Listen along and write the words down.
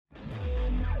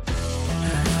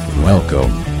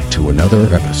Welcome to another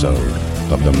episode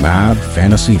of the Mad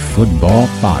Fantasy Football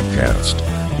Podcast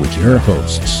with your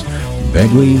hosts,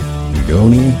 Begley,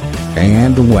 Goni,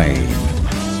 and Wayne.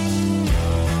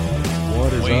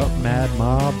 What is up, Mad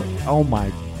Mob? Oh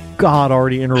my God,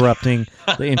 already interrupting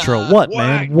the intro. What,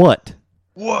 man? What?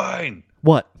 Wine.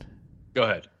 What? Go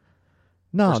ahead.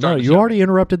 No, you already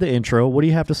interrupted the intro. What do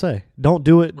you have to say? Don't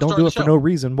do it. Don't do it for no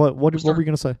reason. What were you going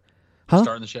to say? Huh?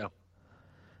 Starting the show.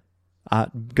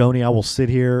 Goni, I will sit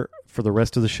here for the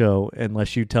rest of the show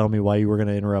unless you tell me why you were going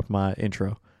to interrupt my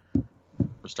intro. We're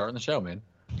starting the show, man.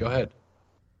 Go ahead.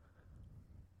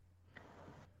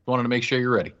 Wanted to make sure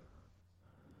you're ready.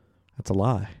 That's a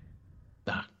lie.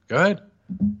 Go ahead.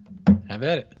 Have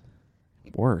at it.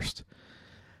 Worst.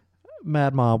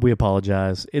 Mad Mob, we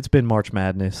apologize. It's been March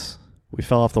Madness. We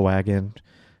fell off the wagon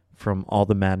from all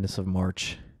the madness of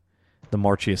March. The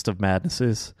marchiest of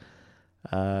madnesses.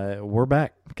 We're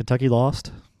back. Kentucky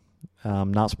lost.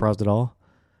 I'm not surprised at all.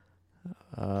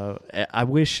 I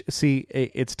wish... See,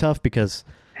 it's tough because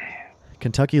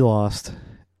Kentucky lost,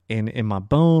 and in my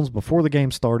bones, before the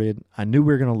game started, I knew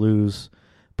we were going to lose,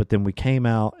 but then we came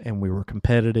out, and we were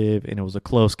competitive, and it was a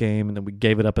close game, and then we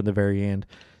gave it up at the very end.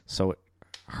 So it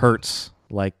hurts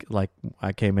like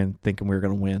I came in thinking we were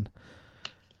going to win.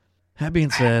 That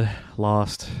being said,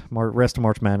 lost. Rest of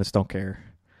March Madness, don't care.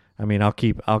 I mean,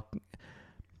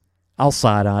 I'll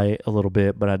side-eye a little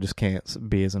bit, but I just can't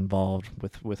be as involved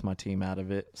with my team out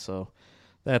of it. So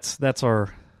that's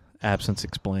our absence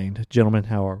explained. Gentlemen,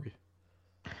 how are we?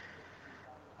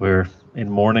 We're in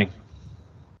mourning.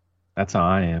 That's how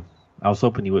I am. I was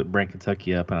hoping you wouldn't bring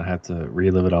Kentucky up and I'd have to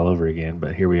relive it all over again,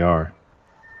 but here we are.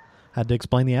 Had to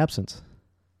explain the absence.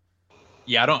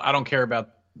 Yeah, I don't care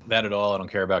about that at all. I don't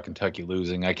care about Kentucky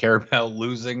losing. I care about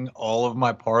losing all of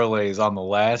my parlays on the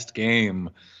last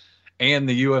game and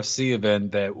the UFC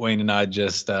event that Wayne and I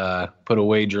just put a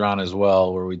wager on as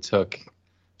well, where we took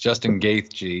Justin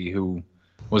Gaethje, who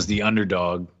was the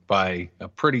underdog by a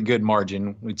pretty good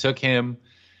margin. We took him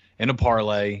in a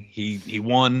parlay. He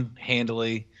won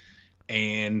handily,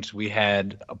 and we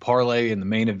had a parlay in the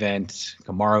main event,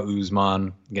 Kamaru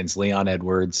Usman against Leon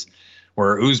Edwards,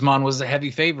 where Usman was a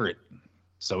heavy favorite.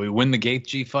 So we win the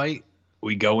Gaethje fight.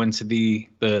 We go into the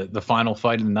final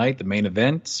fight of the night, the main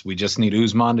event. We just need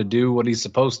Usman to do what he's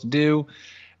supposed to do,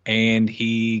 and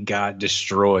he got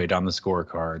destroyed on the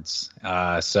scorecards.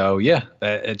 So yeah,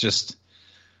 it just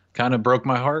kind of broke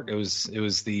my heart. It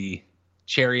was the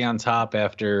cherry on top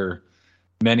after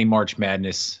many March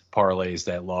Madness parlays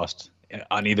that lost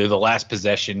on either the last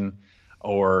possession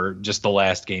or just the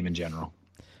last game in general.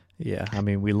 Yeah, I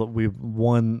mean we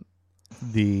won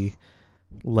the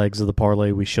legs of the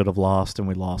parlay we should have lost, and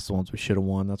we lost the ones we should have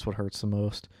won. That's what hurts the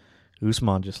most.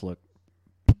 Usman just looked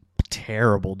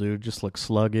terrible, dude. Just looked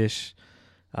sluggish.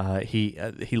 He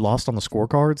lost on the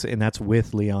scorecards, and that's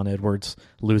with Leon Edwards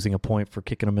losing a point for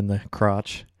kicking him in the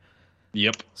crotch.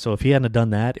 Yep. So if he hadn't have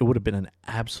done that, it would have been an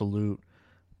absolute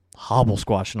hobble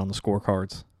squashing on the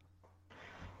scorecards.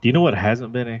 Do you know what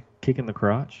hasn't been a kick in the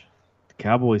crotch? The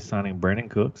Cowboys signing Brandon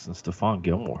Cooks and Stephon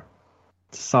Gilmore.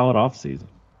 It's a solid offseason.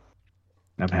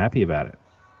 I'm happy about it.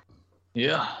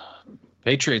 Yeah.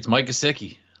 Patriots, Mike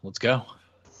Gesicki. Let's go.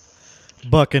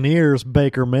 Buccaneers,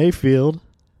 Baker Mayfield.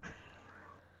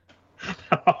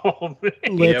 Oh,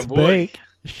 man. Let's bake.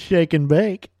 Shake and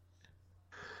bake.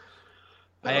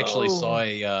 I actually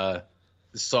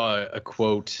saw a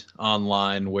quote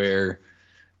online where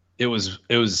it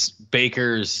was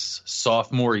Baker's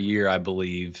sophomore year, I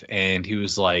believe, and he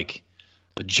was like,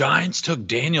 the Giants took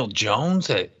Daniel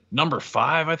Jones at number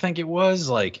 5, I think it was.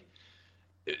 Like,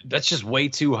 that's just way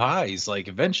too high. He's like,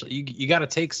 eventually you got to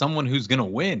take someone who's going to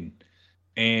win.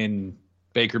 And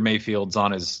Baker Mayfield's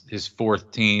on his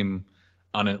 4th team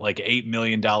on a like $8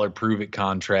 million prove-it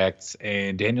contract,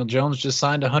 and Daniel Jones just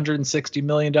signed a $160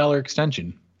 million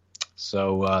extension.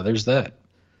 So there's that.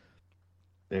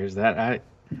 There's that. Have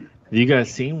you guys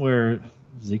seen where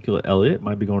Ezekiel Elliott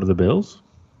might be going to the Bills?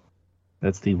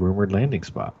 That's the rumored landing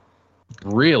spot.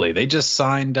 Really? They just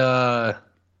signed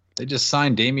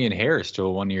Damian Harris to a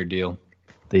 1-year deal.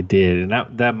 They did,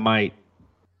 and that might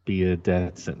be a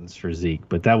death sentence for Zeke,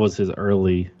 but that was his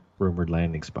early rumored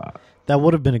landing spot. That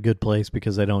would have been a good place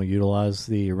because they don't utilize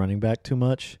the running back too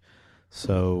much.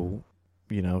 So,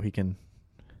 he can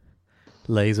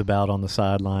laze about on the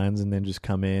sidelines and then just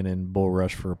come in and bull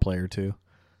rush for a play or two.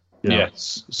 Yeah,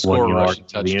 score rush and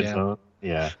touchdown.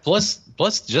 Yeah. Plus,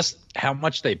 just how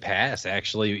much they pass.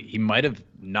 Actually, he might have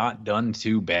not done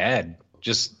too bad.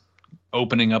 Just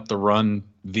opening up the run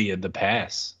via the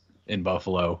pass in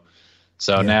Buffalo.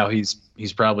 So now he's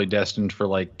probably destined for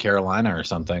like Carolina or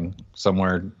something,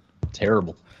 somewhere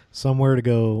terrible. Somewhere to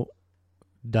go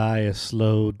die a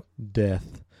slow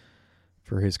death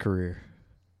for his career.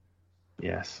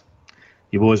 Yes.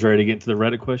 You boys ready to get into the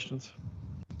Reddit questions?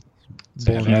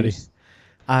 Born ready.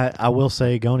 I will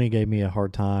say Goni gave me a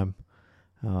hard time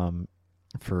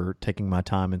for taking my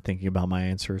time and thinking about my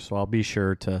answers, so I'll be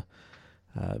sure to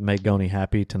make Goni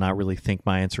happy to not really think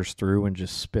my answers through and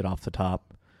just spit off the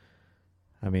top.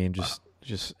 I mean,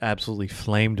 just absolutely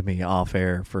flamed me off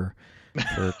air for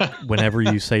whenever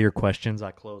you say your questions,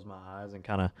 I close my eyes and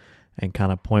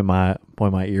kind of point my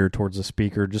ear towards the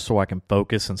speaker just so I can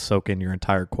focus and soak in your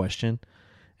entire question.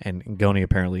 And Goni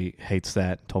apparently hates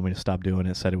that and told me to stop doing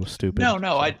it, said it was stupid.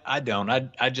 No, I don't.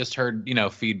 I just heard,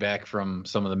 feedback from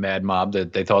some of the Mad Mob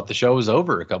that they thought the show was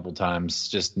over a couple times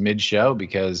just mid-show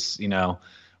because,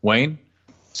 Wayne,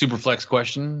 Superflex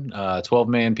question,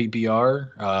 12-man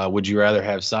PPR. Would you rather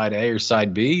have side A or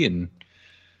side B? And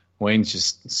Wayne's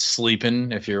just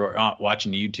sleeping if you're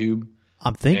watching YouTube.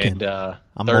 I'm thinking. And,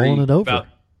 I'm rolling it over. About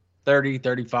 30,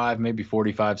 35, maybe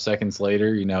 45 seconds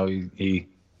later, he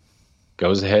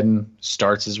goes ahead and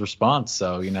starts his response.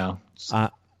 So,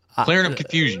 clearing up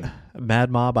confusion.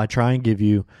 Mad Mob, I try and give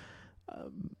you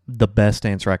the best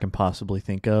answer I can possibly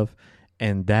think of,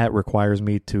 and that requires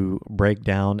me to break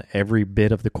down every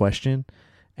bit of the question,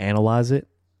 analyze it,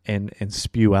 and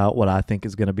spew out what I think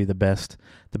is going to be the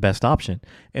best option.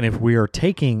 And if we are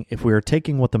taking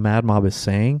what the Mad Mob is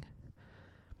saying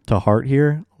to heart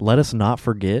here, let us not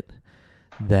forget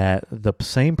that the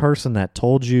same person that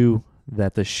told you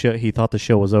that he thought the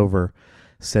show was over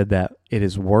said that it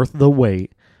is worth the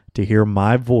wait to hear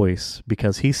my voice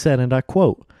because he said, and I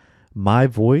quote, "My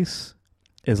voice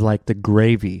is like the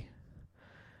gravy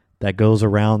that goes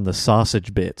around the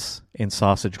sausage bits in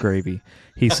sausage gravy."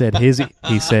 He said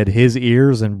his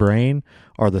ears and brain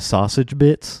are the sausage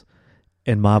bits,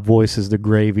 and my voice is the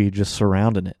gravy just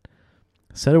surrounding it.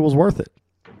 Said it was worth it,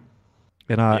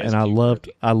 and I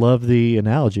love the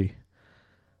analogy.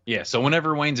 Yeah, so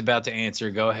whenever Wayne's about to answer,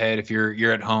 go ahead. If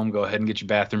you're at home, go ahead and get your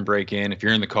bathroom break in. If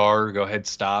you're in the car, go ahead,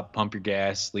 stop, pump your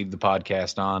gas, leave the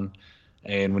podcast on.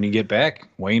 And when you get back,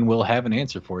 Wayne will have an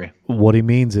answer for you. What he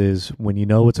means is when you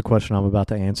know it's a question I'm about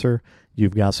to answer,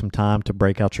 you've got some time to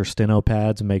break out your steno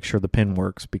pads and make sure the pen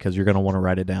works because you're going to want to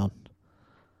write it down.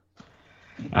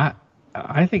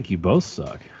 I think you both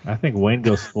suck. I think Wayne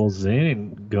goes full zen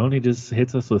and Goni just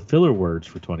hits us with filler words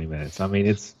for 20 minutes. I mean,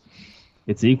 it's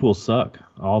equal suck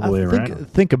all the way around.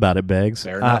 Think about it, Beggs.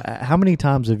 How many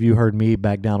times have you heard me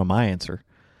back down on my answer?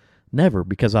 Never,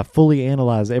 because I fully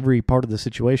analyze every part of the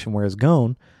situation. Whereas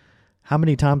Gone, how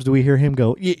many times do we hear him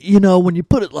go, when you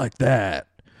put it like that,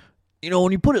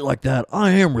 I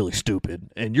am really stupid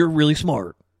and you're really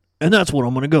smart. And that's what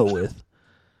I'm going to go with.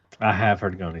 I have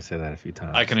heard Goni say that a few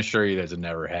times. I can assure you that's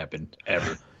never happened,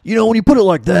 ever. When you put it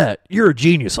like that, you're a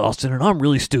genius, Austin, and I'm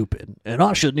really stupid. And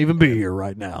I shouldn't even be here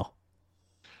right now.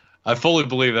 I fully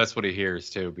believe that's what he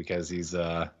hears, too, because he's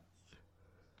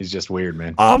just weird,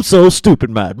 man. I'm so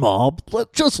stupid, Mad Mob.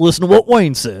 Just listen to what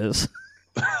Wayne says.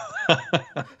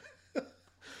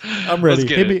 I'm ready.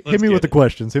 Hit me with the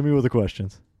questions.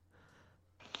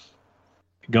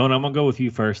 Goni, I'm going to go with you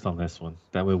first on this one.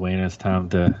 That way Wayne has time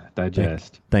to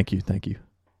digest. Thank you.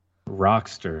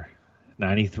 Rockster,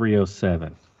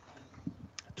 9307.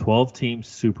 12-team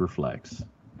Superflex.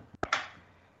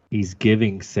 He's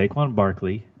giving Saquon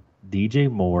Barkley,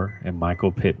 DJ Moore, and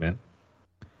Michael Pittman.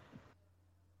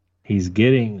 He's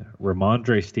getting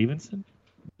Ramondre Stevenson,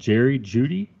 Jerry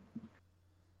Jeudy,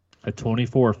 a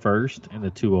 24 first, and a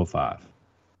 205.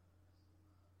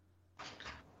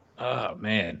 Oh,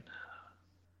 man.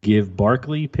 Give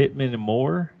Barkley, Pittman, and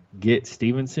Moore. Get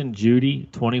Stevenson, Jeudy,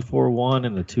 24-1,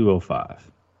 and the 205.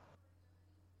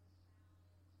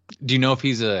 Do you know if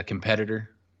he's a competitor?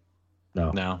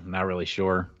 No, not really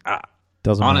sure.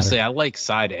 Doesn't honestly matter. I like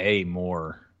side A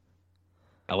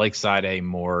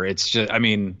more. It's just,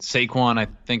 Saquon I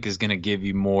think is going to give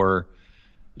you more.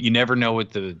 You never know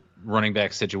what the running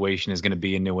back situation is going to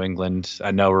be in New England.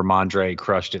 I know Ramondre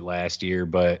crushed it last year,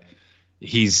 but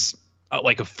he's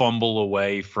like a fumble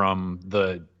away from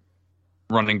the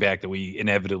running back that we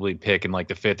inevitably pick in like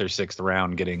the 5th or 6th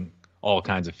round, getting all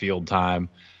kinds of field time.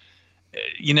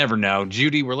 You never know.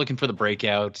 Jeudy, we're looking for the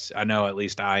breakouts. I know at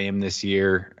least I am this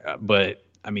year, but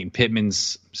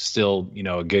Pittman's still,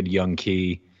 a good young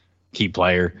key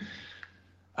player.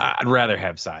 I'd rather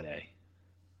have side A.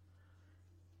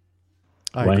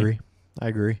 I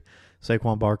agree.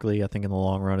 Saquon Barkley, I think in the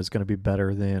long run is going to be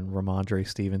better than Ramondre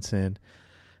Stevenson.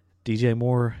 DJ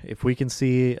Moore, if we can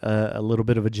see a little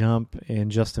bit of a jump in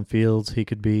Justin Fields, he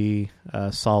could be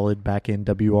solid back in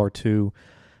WR2.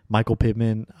 Michael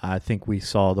Pittman, I think we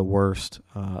saw the worst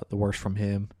from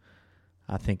him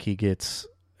I think he gets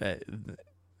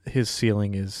his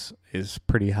ceiling is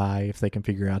pretty high if they can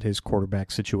figure out his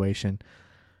quarterback situation.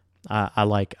 I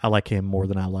like him more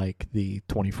than I like the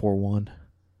 24-1.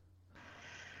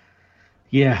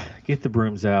 Yeah, get the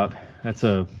brooms out. That's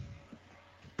a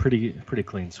pretty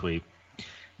clean sweep.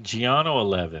 Giano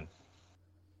 11,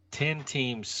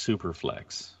 10-team super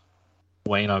flex.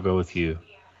 Wayne, I'll go with you.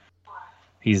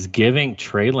 He's giving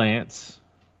Trey Lance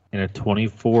in a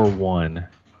 24-1,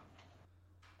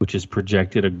 which is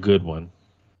projected a good one,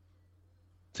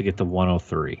 to get the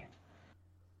 103.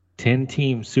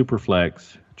 10-team super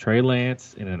flex. Trey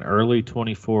Lance in an early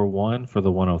 24-1 for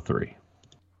the 103.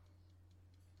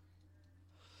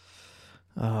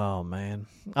 Oh man,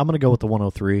 I'm gonna go with the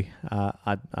 103.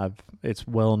 It's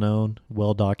well known,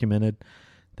 well documented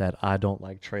that I don't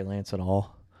like Trey Lance at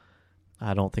all.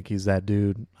 I don't think he's that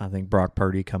dude. I think Brock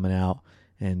Purdy coming out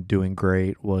and doing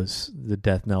great was the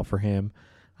death knell for him.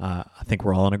 I think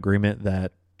we're all in agreement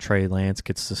that Trey Lance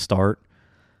gets to start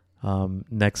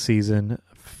next season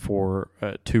for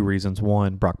 2 reasons.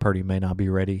 1, Brock Purdy may not be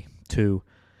ready. 2,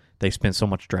 they spent so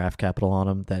much draft capital on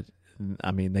him that,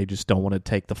 I mean, they just don't want to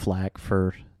take the flack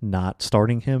for not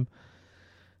starting him.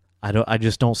 I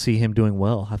just don't see him doing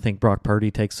well. I think Brock Purdy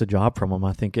takes the job from him.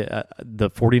 I think the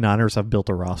 49ers have built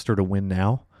a roster to win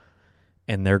now,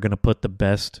 and they're going to put the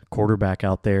best quarterback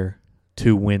out there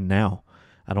to win now.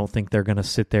 I don't think they're going to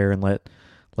sit there and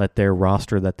let their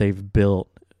roster that they've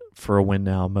built for a win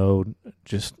now mode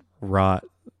just rot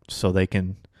so they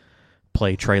can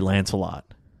play Trey Lance a lot.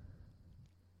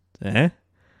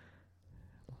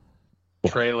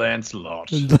 Trey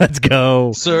Lancelot. Let's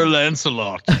go. Sir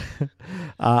Lancelot.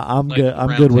 I'm Like good. the I'm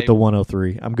round good with the table.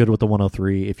 103. I'm good with the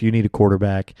 103. If you need a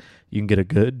quarterback, you can get a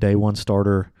good day one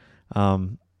starter.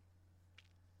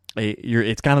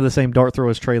 It's kind of the same dart throw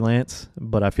as Trey Lance,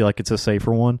 but I feel like it's a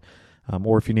safer one.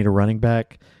 Or if you need a running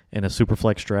back in a super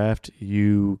flex draft,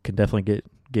 you can definitely get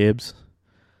Gibbs.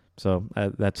 So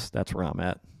that's where I'm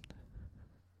at.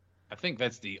 I think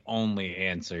that's the only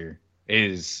answer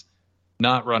is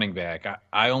not running back.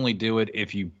 I only do it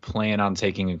if you plan on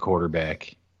taking a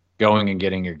quarterback, going and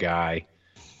getting your guy.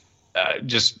 I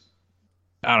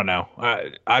don't know.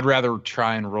 I'd rather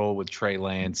try and roll with Trey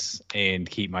Lance and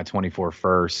keep my 24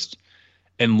 first,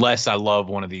 unless I love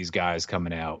one of these guys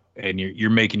coming out and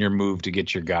you're making your move to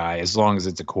get your guy, as long as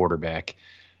it's a quarterback.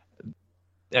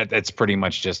 That's pretty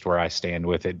much just where I stand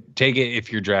with it. Take it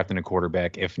if you're drafting a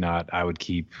quarterback. If not,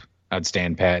 I'd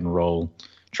stand pat and roll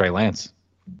Trey Lance.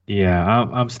 Yeah,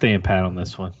 I'm staying pat on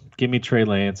this one. Give me Trey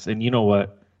Lance. And you know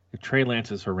what? If Trey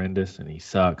Lance is horrendous and he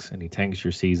sucks and he tanks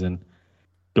your season,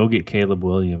 go get Caleb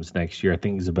Williams next year. I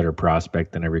think he's a better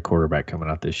prospect than every quarterback coming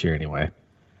out this year anyway.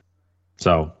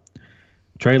 So,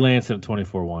 Trey Lance and a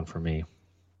 24-1 for me.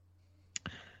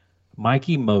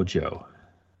 Mikey Mojo.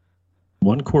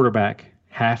 1 quarterback,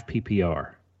 half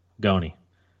PPR. Goni.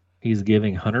 He's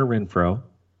giving Hunter Renfrow,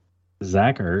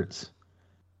 Zach Ertz,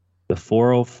 the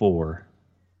 404,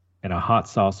 and a hot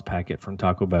sauce packet from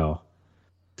Taco Bell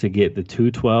to get the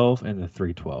 212 and the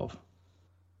 312.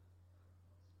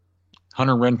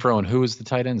 Hunter Renfrow, and who is the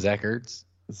tight end? Zach Ertz?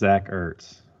 Zach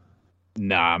Ertz.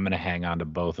 Nah, I'm going to hang on to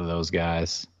both of those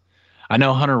guys. I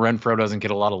know Hunter Renfrow doesn't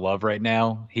get a lot of love right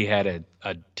now. He had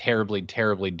a terribly,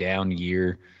 terribly down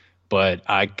year, but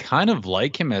I kind of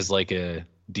like him as like a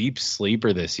deep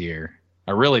sleeper this year.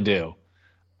 I really do.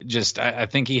 I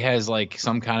think he has like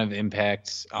some kind of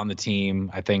impact on the team.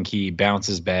 I think he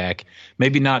bounces back,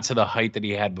 maybe not to the height that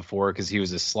he had before, because he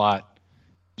was a slot,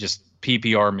 just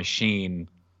PPR machine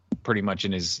pretty much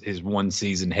in his one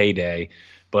season heyday.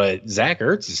 But Zach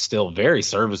Ertz is still very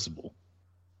serviceable.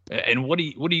 And what are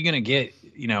you going to get,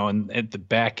 at the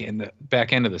back end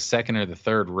of the second or the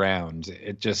third round?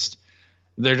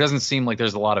 There doesn't seem like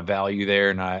there's a lot of value there.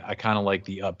 And I kind of like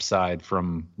the upside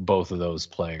from both of those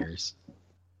players.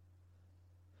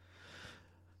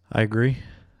 I agree.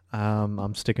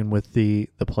 I'm sticking with the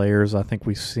players. I think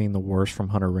we've seen the worst from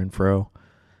Hunter Renfrow.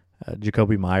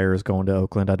 Jacoby Myers going to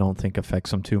Oakland, I don't think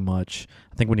affects him too much.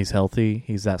 I think when he's healthy,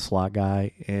 he's that slot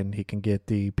guy, and he can get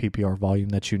the PPR volume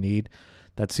that you need.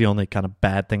 That's the only kind of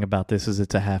bad thing about this is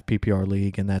it's a half PPR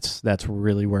league, and that's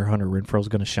really where Hunter Renfrow is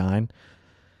going to shine.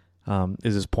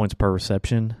 Is his points per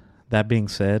reception. That being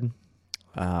said,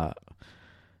 I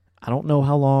don't know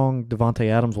how long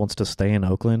Devontae Adams wants to stay in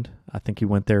Oakland. I think he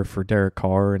went there for Derek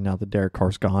Carr, and now that Derek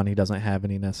Carr's gone, he doesn't have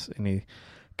any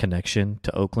connection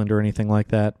to Oakland or anything like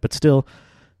that. But still,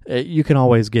 you can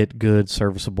always get good,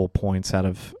 serviceable points out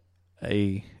of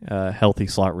a healthy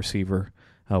slot receiver,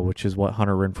 which is what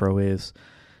Hunter Renfrow is.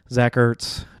 Zach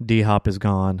Ertz, D-Hop is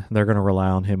gone. They're going to rely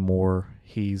on him more.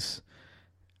 He's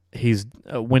he's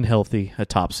when healthy a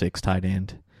top 6 tight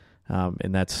end,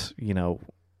 and that's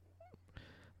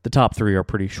the top 3 are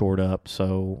pretty short up.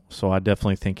 So I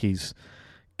definitely think he's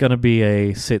going to be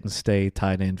a sit and stay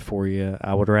tight end for you.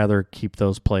 I would rather keep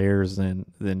those players than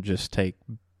just take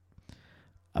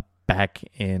a back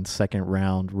in second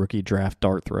round rookie draft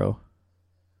dart throw.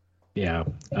 Yeah,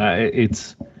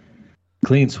 it's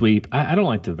clean sweep. I don't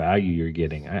like the value you're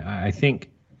getting. I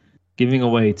think giving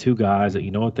away 2 guys that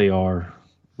you know what they are.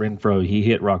 Renfro, he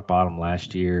hit rock bottom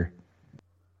last year.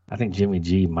 I think Jimmy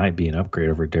G might be an upgrade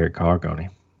over Derek Carr, Goni.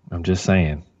 I'm just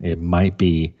saying it might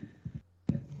be.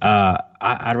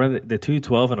 I'd rather the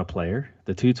 212 in a player,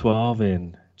 the 212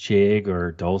 in Chig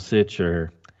or Dulcich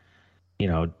or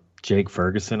Jake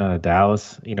Ferguson out of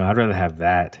Dallas. I'd rather have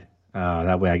that.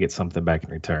 That way I get something back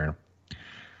in return.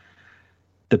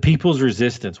 The people's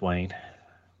resistance, Wayne.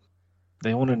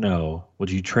 They want to know: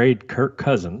 would you trade Kirk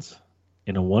Cousins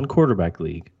in a 1-quarterback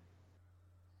league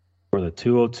for the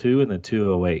 202 and the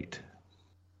 208?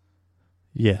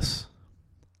 Yes.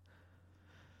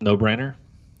 No brainer.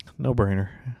 No brainer.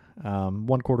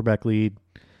 1-quarterback league.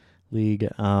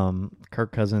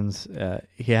 Kirk Cousins.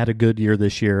 He had a good year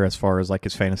this year as far as like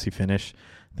his fantasy finish.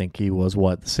 I think he was the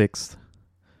 6th.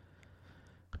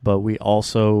 But we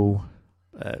also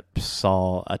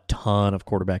saw a ton of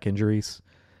quarterback injuries.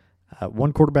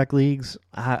 1-quarterback leagues.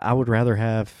 I would rather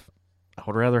have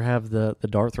the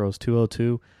dart throws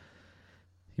 202.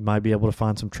 You might be able to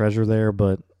find some treasure there,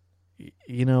 but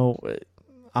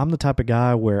I'm the type of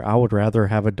guy where I would rather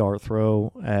have a dart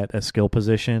throw at a skill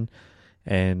position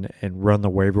and run the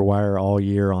waiver wire all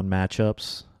year on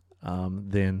matchups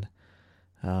than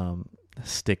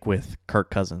stick with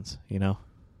Kirk Cousins,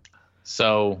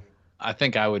 So I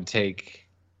think I would take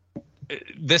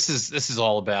this is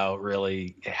all about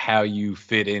really how you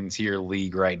fit into your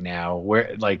league right now.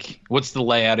 Where what's the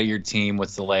layout of your team?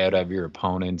 What's the layout of your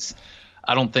opponents?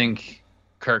 I don't think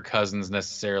Kirk Cousins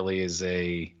necessarily is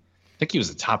I think he was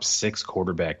a top 6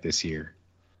 quarterback this year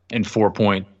in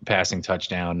 4-point passing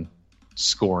touchdown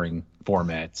scoring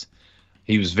formats.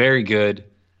 He was very good.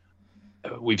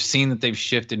 We've seen that they've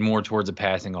shifted more towards a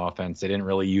passing offense. They didn't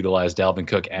really utilize Dalvin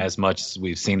Cook as much as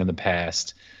we've seen in the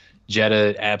past.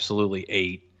 Jetta absolutely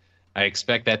ate. I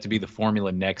expect that to be the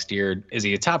formula next year. Is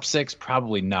he a top 6?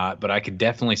 Probably not, but I could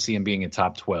definitely see him being a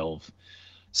top 12.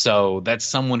 So that's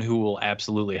someone who will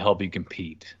absolutely help you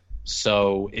compete.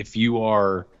 So if you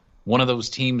are one of those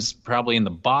teams probably in the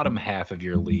bottom half of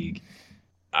your league,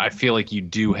 I feel like you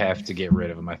do have to get rid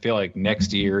of him. I feel like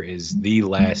next year is the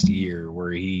last year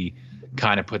where he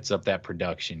kind of puts up that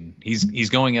production. He's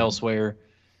going elsewhere.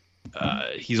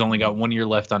 He's only got 1 year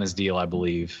left on his deal, I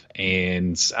believe,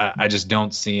 and I just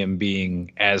don't see him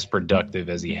being as productive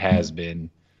as he has been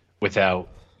without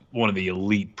one of the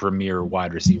elite premier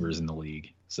wide receivers in the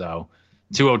league. So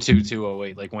 202,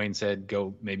 208, like Wayne said,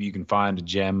 maybe you can find a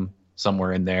gem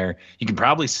somewhere in there. You can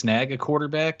probably snag a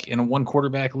quarterback in a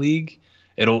 1-quarterback league.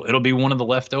 It'll be one of the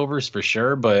leftovers for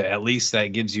sure, but at least that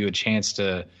gives you a chance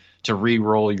to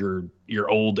re-roll your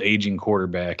old aging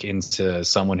quarterback into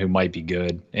someone who might be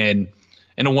good. And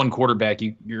in a 1-quarterback,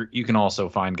 you can also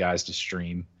find guys to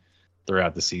stream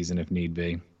throughout the season if need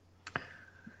be.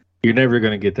 You're never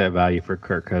going to get that value for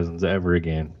Kirk Cousins ever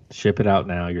again. Ship it out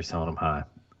now. You're selling them high.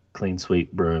 Clean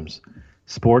sweep brooms.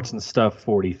 Sports and Stuff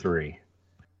 43.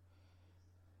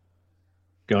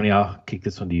 Goni, I'll kick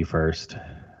this one to you first.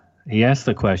 He asked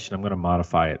the question. I'm going to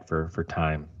modify it for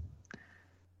time.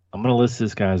 I'm going to list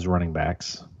this guy's running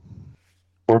backs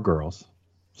or girls.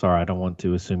 Sorry, I don't want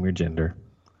to assume your gender.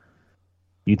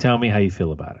 You tell me how you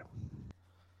feel about it.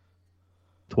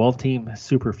 12-team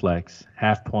Superflex,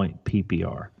 half-point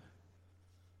PPR.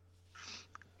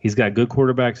 He's got good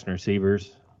quarterbacks and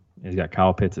receivers. He's got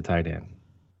Kyle Pitts at tight end.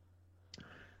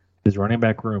 His running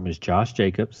back room is Josh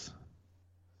Jacobs,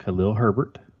 Khalil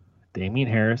Herbert, Damian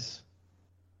Harris,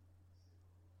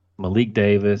 Malik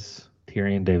Davis,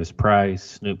 Tyrion Davis-Price,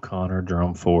 Snoop Connor,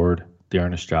 Jerome Ford,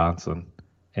 Dearness Johnson,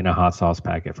 and a hot sauce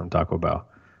packet from Taco Bell.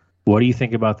 What do you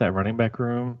think about that running back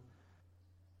room?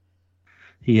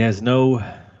 He has no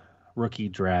rookie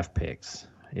draft picks.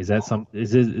 Is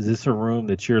this a room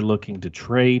that you're looking to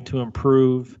trade to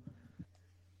improve?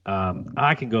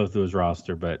 I can go through his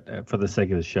roster, but for the sake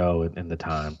of the show and the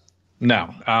time.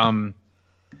 No. Obviously,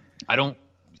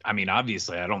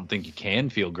 I don't think you can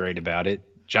feel great about it.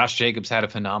 Josh Jacobs had a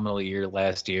phenomenal year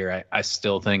last year. I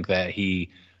still think that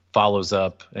he follows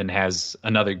up and has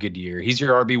another good year. He's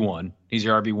your RB1. He's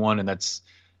your RB1, and that's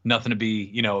nothing to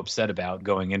be, upset about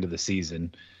going into the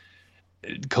season.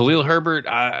 Khalil Herbert,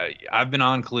 I've been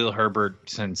on Khalil Herbert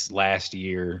since last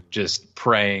year, just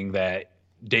praying that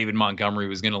David Montgomery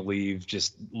was going to leave,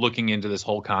 just looking into this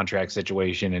whole contract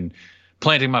situation and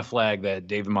planting my flag that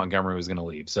David Montgomery was going to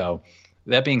leave. So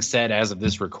that being said, as of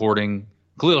this recording,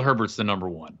 Khalil Herbert's the number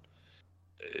one.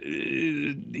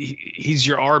 He's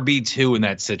your RB2 in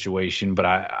that situation, but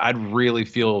I'd really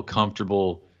feel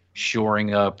comfortable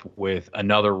shoring up with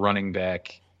another running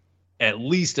back, at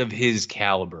least of his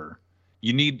caliber.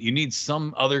 You need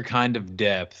some other kind of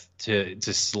depth to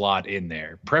slot in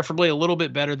there, preferably a little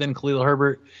bit better than Khalil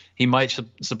Herbert. He might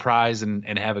surprise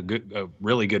and have a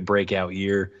really good breakout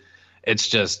year. It's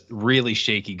just really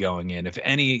shaky going in. If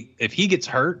he gets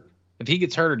hurt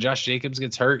or Josh Jacobs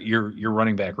gets hurt, your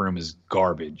running back room is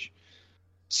garbage.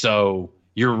 So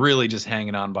you're really just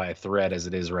hanging on by a thread as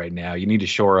it is right now. You need to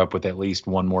shore up with at least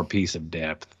one more piece of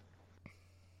depth.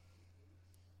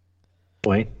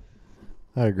 Wayne?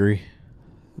 I agree.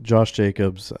 Josh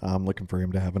Jacobs, I'm looking for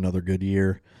him to have another good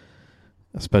year,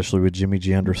 especially with Jimmy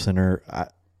G under center.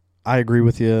 I agree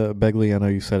with you, Begley. I know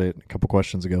you said it a couple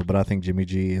questions ago, but I think Jimmy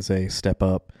G is a step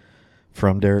up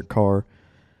from Derek Carr.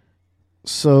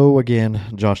 So, again,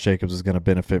 Josh Jacobs is going to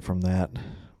benefit from that.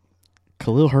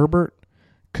 Khalil Herbert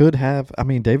could have –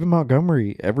 David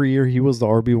Montgomery, every year he was the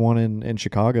RB1 in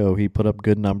Chicago. He put up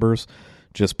good numbers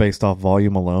just based off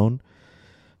volume alone.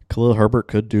 Khalil Herbert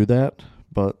could do that,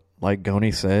 but like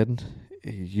Goni said,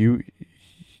 you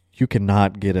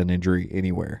cannot get an injury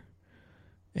anywhere.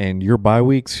 And your bye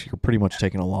weeks, you're pretty much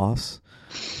taking a loss.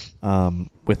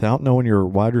 Without knowing your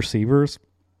wide receivers,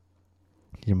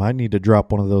 you might need to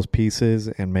drop one of those pieces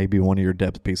and maybe one of your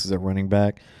depth pieces at running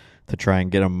back to try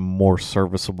and get a more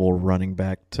serviceable running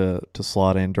back to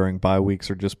slot in during bye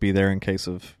weeks or just be there in case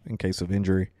of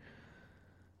injury.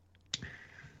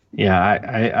 Yeah,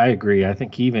 I agree. I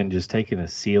think even just taking a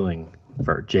ceiling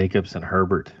for Jacobs and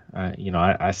Herbert,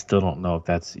 I still don't know if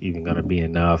that's even going to be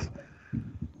enough.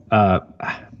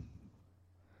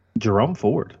 Jerome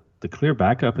Ford, the clear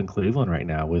backup in Cleveland right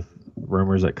now, with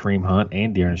rumors that Kareem Hunt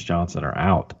and Dearness Johnson are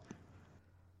out.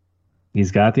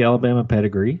 He's got the Alabama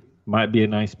pedigree. Might be a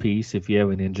nice piece if you have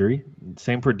an injury.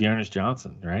 Same for Dearness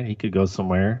Johnson, right? He could go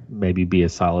somewhere, maybe be a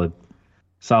solid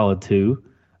 2.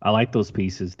 I like those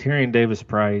pieces. Tyrion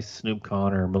Davis-Price, Snoop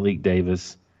Conner, Malik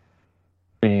Davis.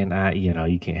 Man,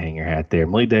 you can't hang your hat there.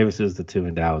 Malik Davis is the 2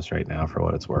 in Dallas right now for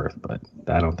what it's worth, but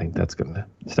I don't think that's going to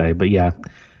stay. But, yeah,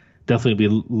 definitely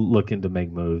be looking to make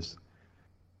moves.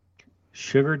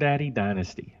 Sugar Daddy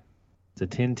Dynasty. It's a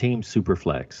 10-team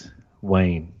Superflex.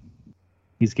 Wayne.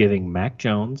 He's giving Mac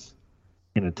Jones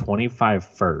in a 25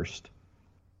 first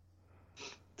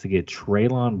to get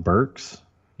Treylon Burks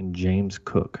and James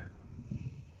Cook.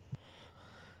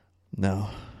 No.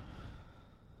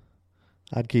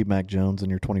 I'd keep Mac Jones in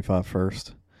your 25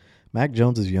 first. Mac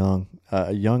Jones is young,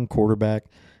 a young quarterback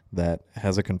that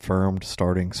has a confirmed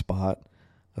starting spot,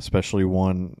 especially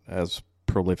one as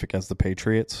prolific as the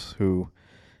Patriots, who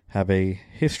have a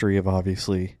history of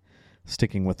obviously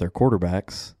sticking with their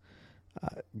quarterbacks.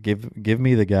 Give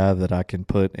me the guy that I can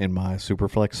put in my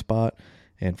Superflex spot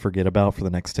and forget about for the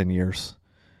next 10 years.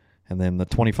 And then the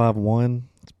 25-1,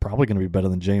 it's probably going to be better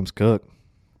than James Cook.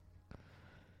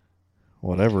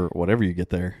 Whatever you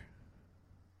get there.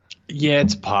 Yeah,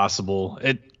 it's possible.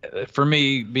 For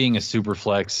me, being a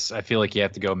Superflex, I feel like you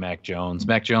have to go Mac Jones.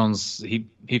 Mac Jones,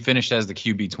 he finished as the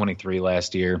QB 23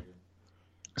 last year.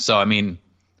 So,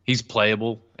 he's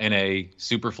playable in a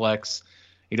Superflex.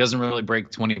 He doesn't really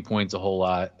break 20 points a whole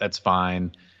lot. That's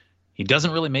fine. He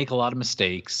doesn't really make a lot of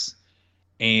mistakes.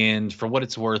 And for what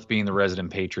it's worth, being the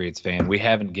resident Patriots fan, we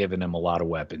haven't given him a lot of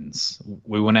weapons.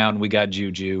 We went out and we got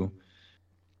Juju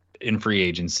in free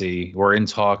agency. We're in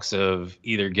talks of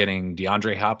either getting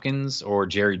DeAndre Hopkins or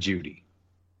Jerry Jeudy.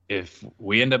 If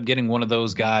we end up getting one of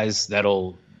those guys,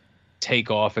 that'll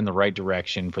take off in the right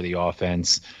direction for the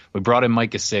offense. We brought in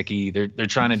Mike Gesicki. They're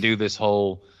trying to do this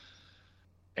whole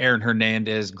Aaron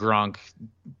Hernandez, Gronk,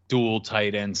 dual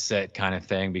tight end set kind of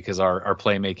thing because our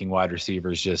playmaking wide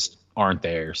receivers just aren't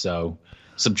there. So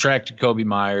subtract Jacoby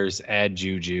Myers, add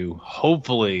Juju.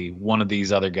 Hopefully one of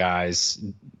these other guys,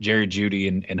 Jerry Jeudy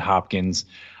and Hopkins.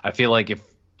 I feel like if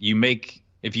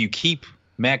you keep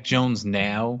Mac Jones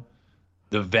now,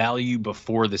 the value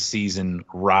before the season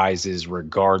rises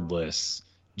regardless,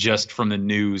 just from the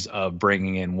news of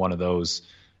bringing in one of those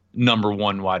number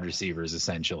one wide receivers,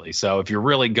 essentially. So if you're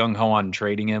really gung-ho on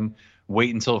trading him,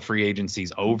 wait until free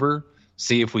agency's over,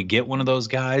 see if we get one of those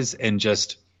guys, and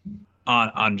just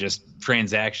on just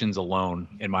transactions alone,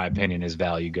 in my opinion, his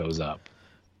value goes up.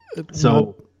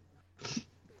 So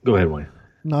go ahead, Wayne.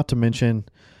 Not to mention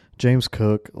James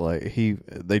Cook,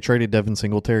 they traded Devin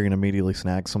Singletary and immediately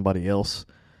snagged somebody else.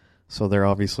 So they're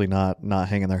obviously not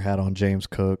hanging their hat on James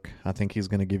Cook. I think he's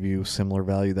going to give you similar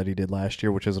value that he did last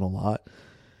year, which isn't a lot.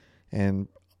 And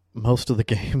most of the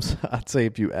games, I'd say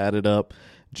if you added up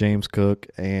James Cook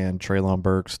and Treylon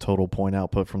Burks' total point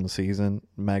output from the season,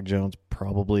 Mac Jones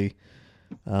probably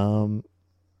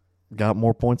got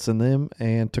more points than them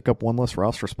and took up one less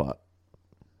roster spot.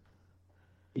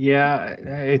 Yeah,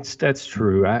 that's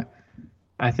true.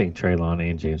 I think Treylon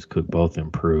and James Cook both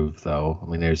improved, though. I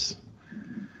mean, there's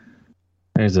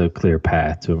a clear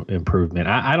path to improvement.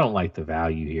 I don't like the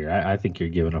value here. I think you're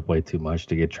giving up way too much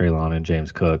to get Treylon and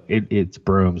James Cook. It's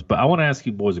brooms. But I want to ask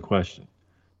you boys a question.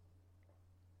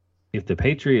 If the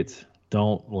Patriots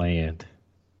don't land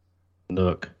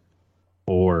Nook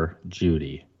or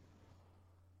Judy,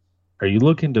 are you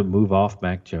looking to move off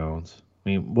Mac Jones? I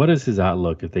mean, what is his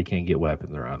outlook if they can't get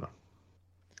weapons around him?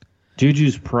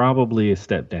 Juju's probably a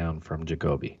step down from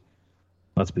Jacoby.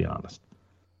 Let's be honest.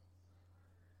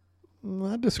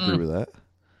 I disagree with that.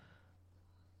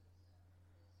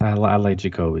 I like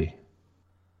Jacoby.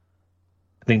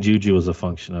 I think Juju is a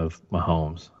function of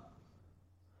Mahomes.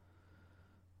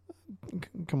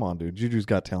 Come on, dude. Juju's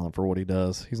got talent for what he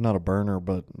does. He's not a burner,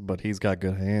 but he's got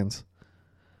good hands.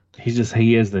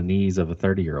 He has the knees of a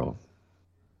 30-year-old.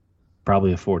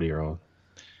 Probably a 40-year-old.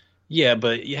 Yeah,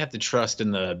 but you have to trust in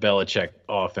the Belichick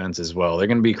offense as well. They're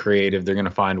going to be creative. They're going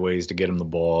to find ways to get him the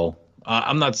ball.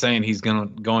 I'm not saying he's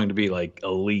going to be like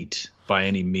elite by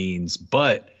any means,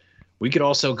 but we could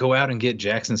also go out and get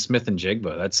Jackson Smith and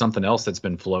Jigba. That's something else that's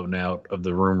been floating out of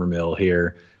the rumor mill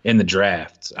here in the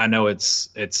draft. I know it's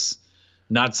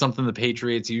not something the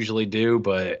Patriots usually do,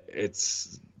 but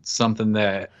it's something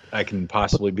that I can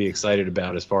possibly be excited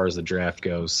about as far as the draft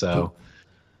goes. So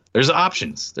there's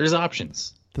options.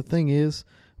 The thing is,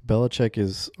 Belichick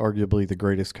is arguably the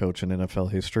greatest coach in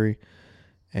NFL history,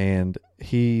 and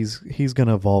he's going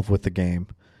to evolve with the game.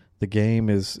 The game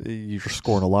is, you're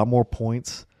scoring a lot more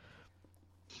points.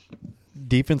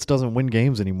 Defense doesn't win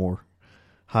games anymore.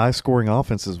 High-scoring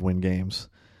offenses win games,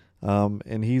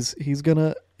 and he's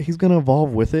gonna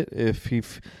evolve with it. It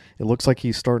looks like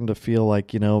he's starting to feel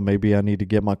like, maybe I need to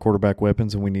get my quarterback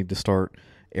weapons, and we need to start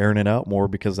airing it out more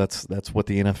because that's what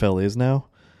the NFL is now.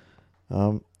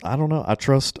 I don't know. I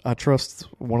trust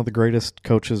one of the greatest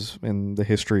coaches in the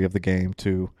history of the game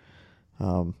to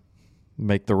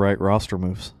make the right roster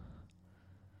moves.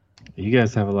 You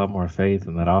guys have a lot more faith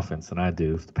in that offense than I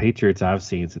do. The Patriots I've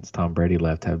seen since Tom Brady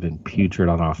left have been putrid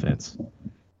on offense.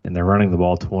 And they're running the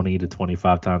ball 20 to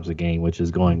 25 times a game, which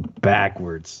is going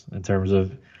backwards in terms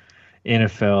of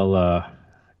NFL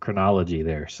chronology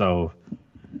there. So,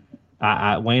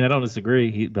 Wayne, I don't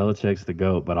disagree. Belichick's the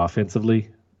GOAT, but offensively,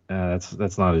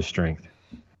 that's not his strength.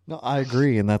 No, I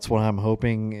agree, and that's what I'm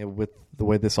hoping with the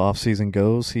way this offseason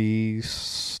goes, he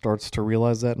starts to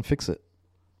realize that and fix it.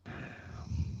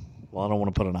 Well, I don't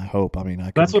want to put an I hope. I mean,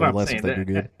 I could care less if they do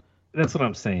good. That's what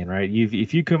I'm saying, right?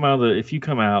 If you come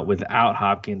out without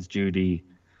Hopkins, Judy,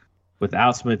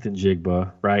 without Smith and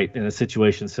Jigba, right, in a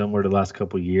situation similar to the last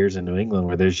couple of years in New England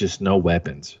where there's just no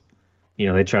weapons,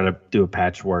 they try to do a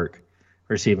patchwork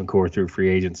receiving core through free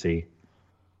agency.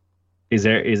 Is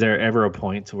there ever a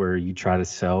point to where you try to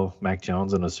sell Mac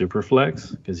Jones in a super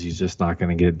flex because he's just not going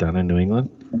to get it done in New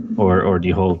England, or do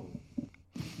you hold?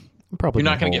 Probably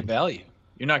you're not going to get value.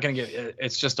 You're not going to get.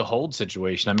 It's just a hold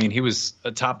situation. I mean, he was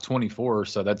a top 24,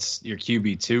 so that's your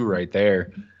QB2 right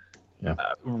there. Yeah.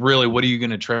 Really, what are you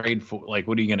going to trade for? Like,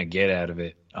 what are you going to get out of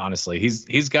it? Honestly,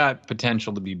 he's got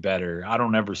potential to be better. I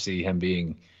don't ever see him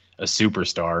being a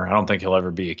superstar. I don't think he'll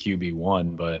ever be a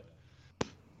QB1, but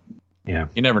yeah,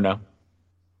 you never know.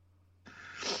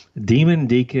 Demon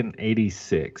Deacon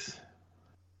 86.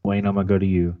 Wayne, I'm gonna go to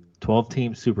you.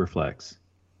 12-team Superflex,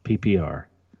 PPR.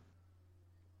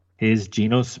 His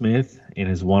Geno Smith in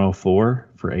his 104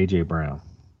 for A.J. Brown.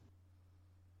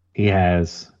 He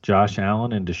has Josh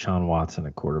Allen and Deshaun Watson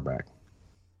at quarterback.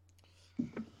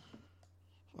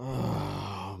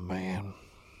 Oh, man.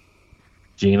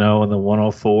 Geno in the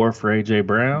 104 for A.J.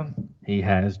 Brown. He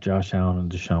has Josh Allen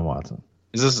and Deshaun Watson.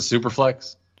 Is this a super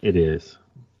flex? It is.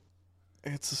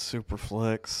 It's a super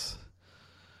flex.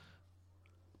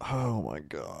 Oh, my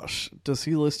gosh. Does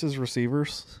he list his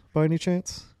receivers by any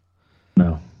chance?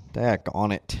 No.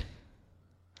 Daggone it.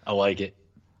 I like it.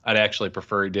 I'd actually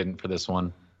prefer he didn't for this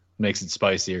one. Makes it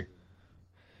spicier.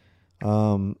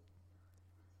 In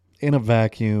a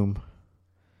vacuum,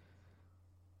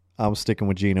 I'm sticking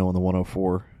with Geno in the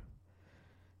 104.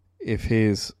 If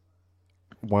his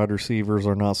wide receivers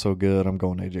are not so good, I'm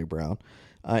going A.J. Brown.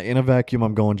 In a vacuum,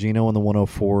 I'm going Geno in the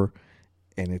 104,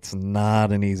 and it's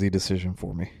not an easy decision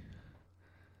for me.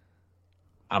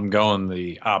 I'm going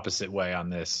the opposite way on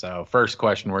this. So first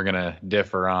question we're gonna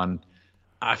differ on.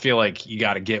 I feel like you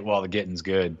got to get while the getting's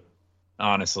good.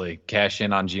 Honestly, cash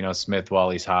in on Geno Smith while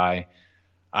he's high.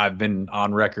 I've been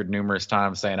on record numerous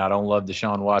times saying I don't love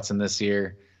Deshaun Watson this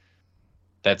year.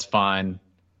 That's fine.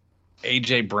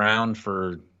 AJ Brown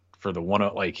for the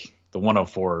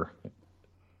 104.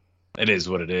 It is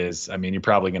what it is. I mean, you're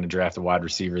probably going to draft a wide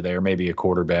receiver there, maybe a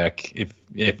quarterback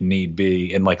if need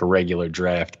be in like a regular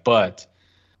draft. But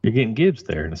you're getting Gibbs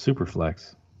there in a super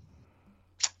flex.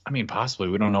 I mean, possibly.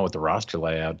 We don't know what the roster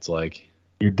layout's like.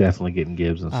 You're definitely getting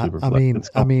Gibbs in super flex.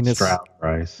 It's Stroud,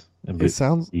 Rice. It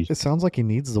sounds like he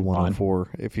needs the 104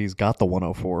 if he's got the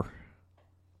 104.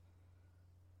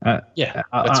 Yeah,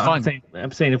 that's fine.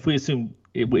 I'm saying if we assume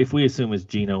it's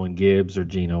Geno and Gibbs or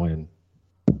Geno and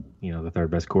the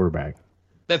third best quarterback.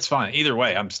 That's fine. Either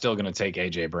way, I'm still going to take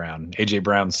AJ Brown. AJ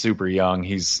Brown's super young.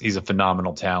 He's a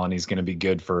phenomenal talent. He's going to be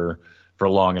good for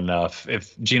long enough.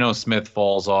 If Geno Smith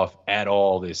falls off at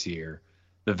all this year,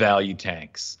 the value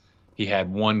tanks. He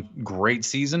had one great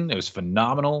season. It was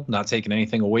phenomenal. Not taking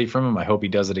anything away from him. I hope he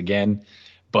does it again.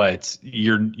 But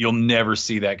you'll never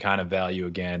see that kind of value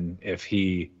again if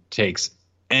he takes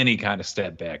any kind of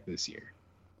step back this year.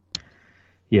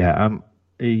 Yeah,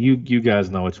 you guys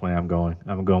know which way I'm going.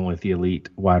 I'm going with the elite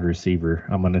wide receiver.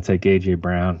 I'm going to take AJ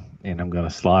Brown and I'm going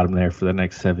to slot him there for the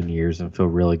next 7 years and feel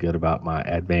really good about my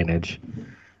advantage.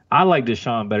 I like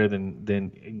Deshaun better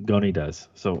than Goni does.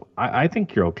 So I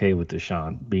think you're okay with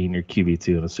Deshaun being your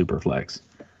QB2 in a super flex.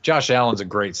 Josh Allen's a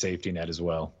great safety net as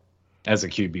well as a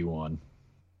QB1.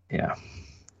 Yeah,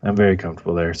 I'm very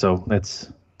comfortable there. So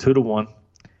that's 2-1.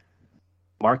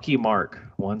 Marquee Mark,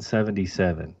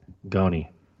 177.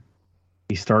 Goni.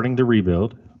 He's starting to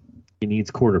rebuild. He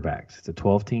needs quarterbacks. It's a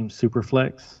 12-team super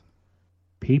flex.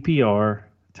 PPR,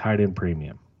 tight end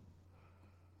premium.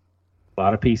 A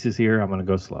lot of pieces here. I'm going to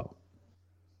go slow.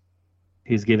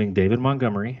 He's giving David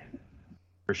Montgomery,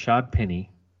 Rashad Penny.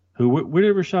 Where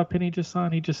did Rashad Penny just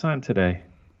sign? He just signed today.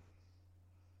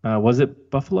 Was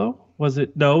it Buffalo?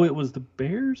 No, it was the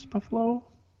Bears, Buffalo?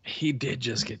 He did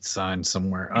just get signed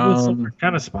somewhere. It was somewhere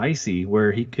kind of spicy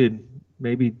where he could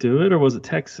maybe do it, or was it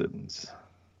Texans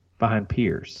behind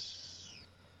Pierce?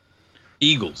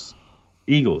 Eagles,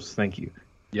 thank you.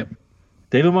 Yep.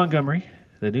 David Montgomery,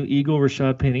 the new Eagle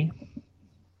Rashad Penny,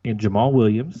 and Jamal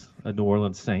Williams, a New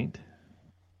Orleans Saint.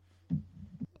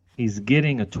 He's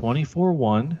getting a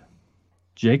 24-1,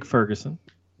 Jake Ferguson,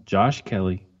 Josh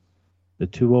Kelly, the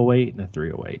 208 and the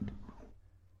 308.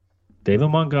 David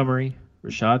Montgomery,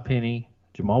 Rashad Penny,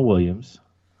 Jamal Williams.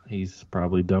 He's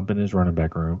probably dumping his running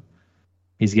back room.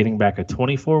 He's getting back a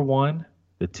 24-1,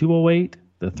 the 208,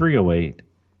 the 308,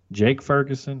 Jake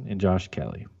Ferguson, and Josh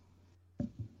Kelly.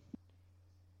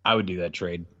 I would do that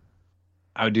trade.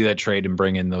 And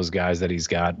bring in those guys that he's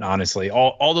got. Honestly,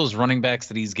 all those running backs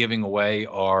that he's giving away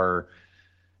are,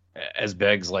 as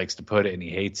Beggs likes to put it, and he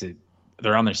hates it,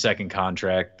 they're on their second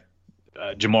contract.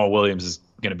 Jamal Williams is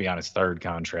going to be on his third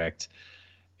contract.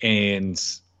 And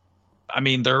I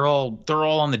mean, they're all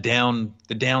on the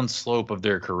down slope of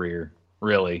their career,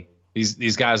 really.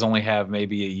 These guys only have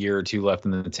maybe a year or two left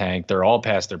in the tank. They're all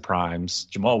past their primes.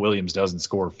 Jamal Williams doesn't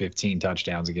score 15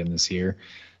 touchdowns again this year.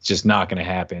 It's just not going to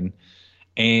happen.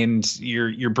 And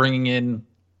you're bringing in,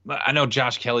 I know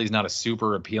Josh Kelly's not a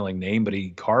super appealing name, but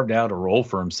he carved out a role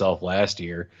for himself last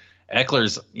year.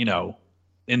 Eckler's,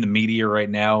 in the media right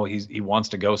now. He wants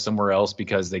to go somewhere else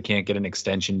because they can't get an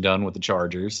extension done with the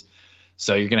Chargers.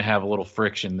 So you're going to have a little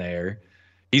friction there.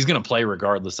 He's going to play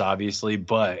regardless, obviously,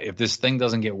 but if this thing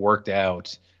doesn't get worked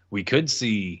out, we could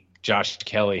see Josh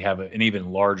Kelly have an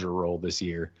even larger role this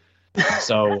year.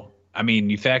 So, I mean,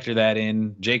 you factor that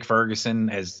in. Jake Ferguson,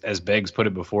 as Beggs put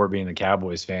it before, being the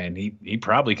Cowboys fan, he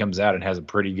probably comes out and has a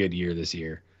pretty good year this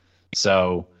year.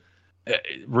 So,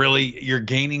 really, you're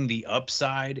gaining the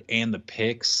upside and the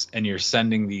picks, and you're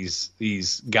sending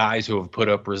these guys who have put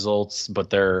up results, but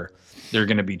they're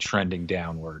going to be trending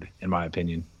downward, in my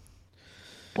opinion.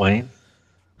 Wayne?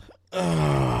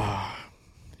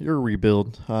 You're a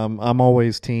rebuild. I'm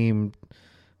always team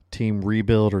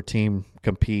rebuild or team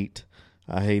compete.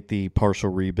 I hate the partial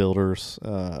rebuilders.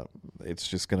 It's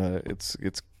just it's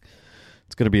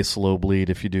gonna be a slow bleed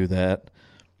if you do that.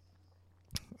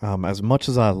 As much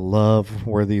as I love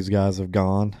where these guys have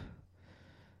gone,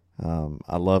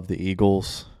 I love the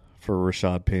Eagles for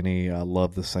Rashad Penny. I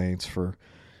love the Saints for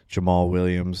Jamal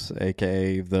Williams,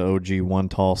 a.k.a. the OG one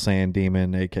tall sand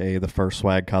demon, a.k.a. the first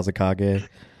swag Kazakage.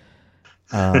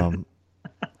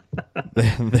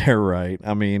 They're right.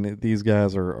 I mean, these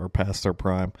guys are past their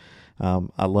prime.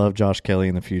 I love Josh Kelly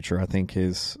in the future. I think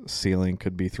his ceiling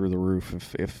could be through the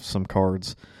roof if some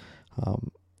cards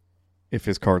if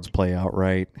his cards play out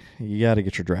right. You got to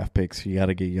get your draft picks. You got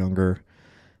to get younger.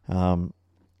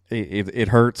 It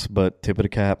hurts, but tip of the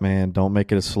cap, man. Don't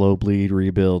make it a slow bleed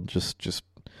rebuild. Just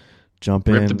jump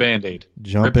in. Rip the Band-Aid.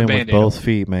 Jump in with both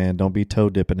feet, man. Don't be toe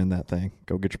dipping in that thing.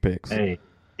 Go get your picks. Hey,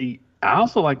 I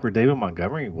also like where David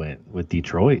Montgomery went with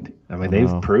Detroit. I mean,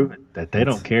 they've proven that they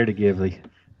don't care to give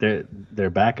their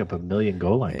backup a million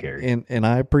goal line carries. And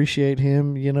I appreciate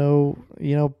him,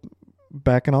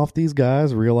 backing off these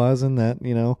guys, realizing that,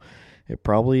 it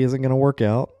probably isn't going to work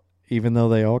out, even though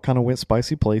they all kind of went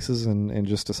spicy places and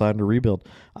just decided to rebuild.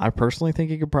 I personally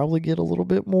think he could probably get a little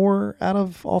bit more out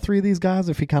of all three of these guys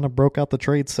if he kind of broke out the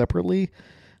trades separately.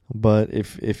 But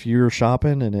if you're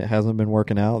shopping and it hasn't been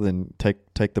working out, then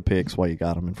take the picks while you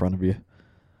got them in front of you.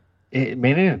 In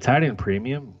a tight end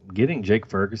premium, getting Jake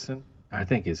Ferguson, I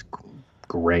think, is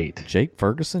great. Jake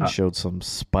Ferguson showed some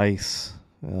spice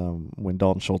when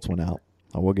Dalton Schultz went out.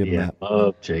 I will give him that. I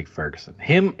love Jake Ferguson.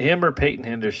 Him or Peyton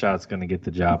Hendershot's going to get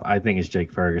the job. I think it's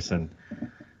Jake Ferguson,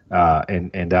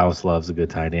 and Dallas loves a good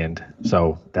tight end.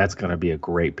 So that's going to be a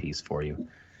great piece for you.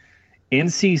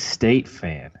 NC State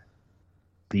fan,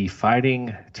 the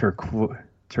Fighting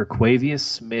Turquavius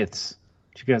Smiths.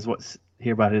 Did you guys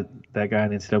hear about that guy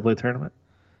in the NCAA tournament?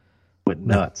 Went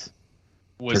nuts.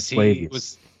 He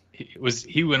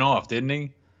went off, didn't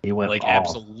he? He went off.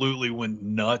 Absolutely went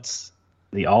nuts.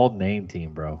 The all-name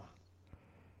team, bro.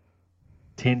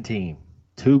 10 team.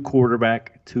 2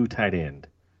 quarterback, 2 tight end.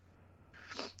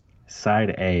 Side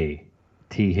A,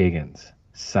 T. Higgins.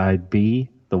 Side B,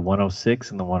 the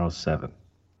 106 and the 107.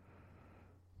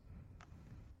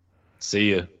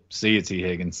 See ya, T.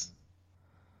 Higgins.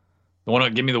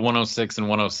 Give me the 106 and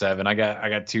 107. I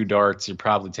got 2 darts. You're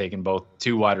probably taking both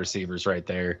 2 wide receivers right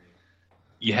there.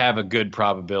 You have a good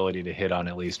probability to hit on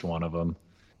at least one of them.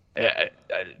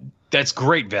 That's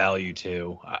great value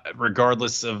too,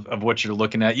 regardless of what you're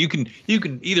looking at. You can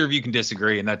either of you can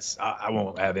disagree, and I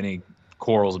won't have any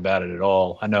quarrels about it at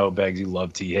all. I know, Beggs, you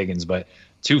love T. Higgins, but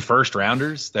 2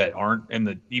 first-rounders that aren't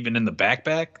even in the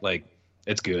backpack, like,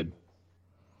 it's good.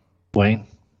 Wayne?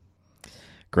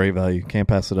 Great value. Can't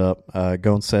pass it up.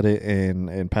 Go and set it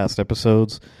in past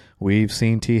episodes. We've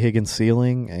seen T. Higgins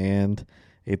ceiling, and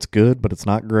it's good, but it's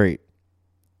not great.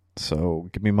 So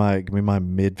give me my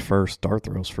mid-first dart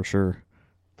throws for sure.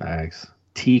 Facts.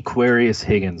 T. Aquarius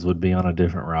Higgins would be on a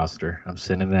different roster. I'm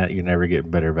sending that. You never get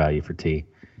better value for T.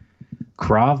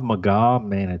 Krav Maga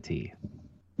Manatee.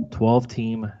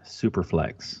 12-team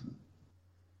Superflex.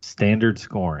 Standard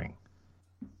scoring.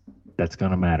 That's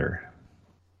going to matter.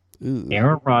 Ooh.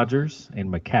 Aaron Rodgers and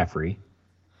McCaffrey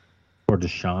or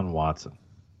Deshaun Watson.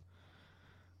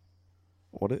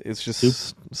 What? It's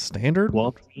just standard?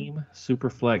 12-team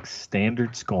Superflex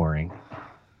standard scoring.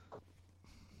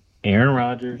 Aaron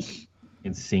Rodgers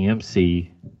and CMC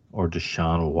or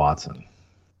Deshaun Watson.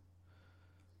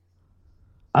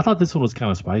 I thought this one was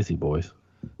kind of spicy, boys.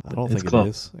 I don't think it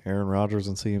is. Aaron Rodgers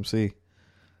and CMC.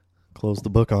 Close the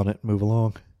book on it. Move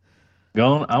along.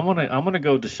 I'm gonna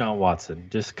go Deshaun Watson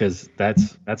just because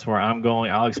that's where I'm going.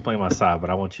 I'll explain my side, but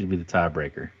I want you to be the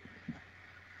tiebreaker.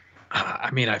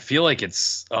 I mean, I feel like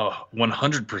it's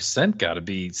 100% got to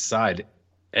be side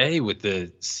A with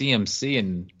the CMC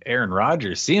and Aaron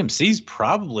Rodgers. CMC's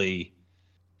probably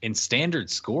in standard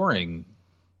scoring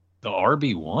the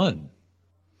RB1.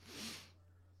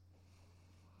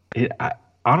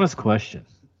 Honest question.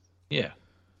 Yeah.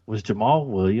 Was Jamal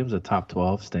Williams a top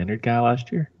 12 standard guy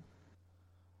last year?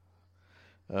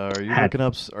 Are you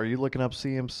looking up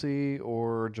CMC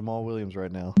or Jamal Williams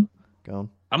right now? Go on.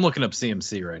 I'm looking up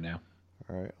CMC right now.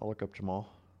 All right, I'll look up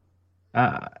Jamal.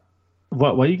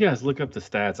 While you guys look up the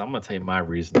stats, I'm going to tell you my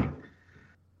reasoning.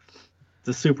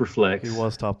 The super flex. He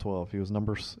was top 12.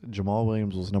 Jamal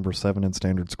Williams was number 7 in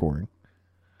standard scoring.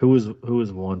 Who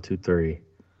was 1, 2, 3?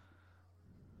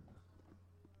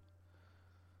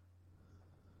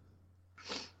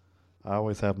 I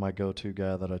always have my go-to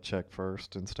guy that I check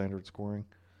first in standard scoring.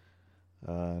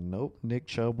 Nope. Nick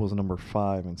Chubb was number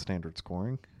 5 in standard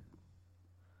scoring.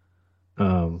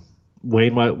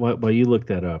 Wayne, while you look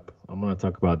that up, I'm going to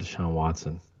talk about Deshaun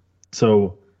Watson.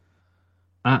 So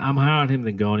I'm higher on him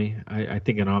than Goni. I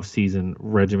think an off-season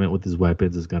regiment with his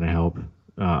weapons is going to help.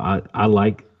 I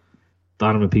like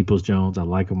Donovan Peoples-Jones. I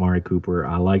like Amari Cooper.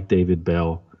 I like David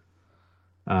Bell.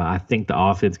 I think the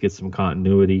offense gets some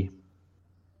continuity.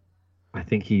 I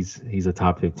think he's a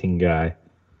top 15 guy.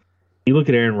 You look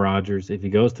at Aaron Rodgers. If he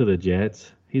goes to the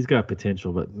Jets, he's got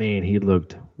potential, but, man, he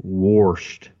looked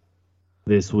washed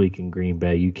this week in Green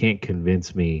Bay. You can't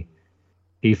convince me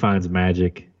he finds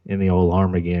magic in the old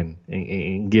arm again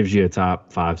and gives you a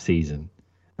top 5 season.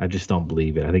 I just don't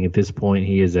believe it. I think at this point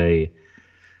he is a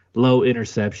low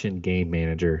interception game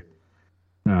manager,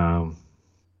 who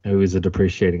is a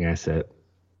depreciating asset.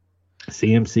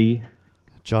 CMC.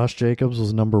 Josh Jacobs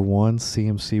was number 1.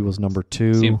 CMC was number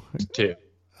 2. CMC 2.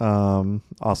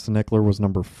 Austin Eckler was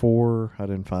number 4. I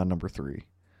didn't find number 3.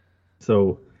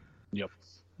 So, Yep.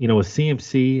 with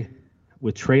CMC,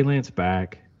 with Trey Lance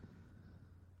back,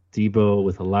 Debo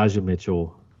with Elijah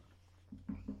Mitchell,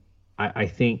 I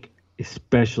think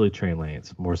especially Trey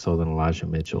Lance more so than Elijah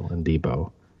Mitchell and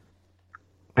Debo.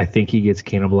 I think he gets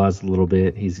cannibalized a little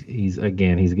bit. He's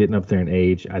getting up there in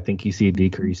age. I think you see a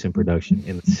decrease in production.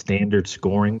 And the standard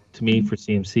scoring to me for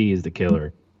CMC is the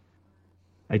killer.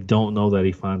 I don't know that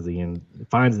he finds the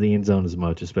end zone as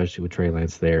much, especially with Trey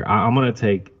Lance there. I'm going to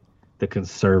take the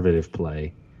conservative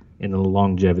play and the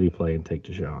longevity play and take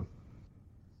Deshaun.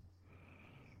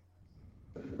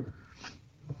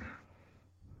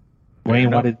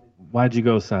 Wayne, why did you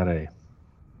go side A?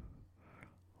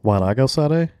 Why'd I go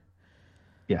side A?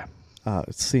 Yeah.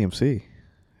 It's CMC.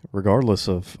 Regardless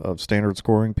of standard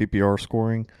scoring, PPR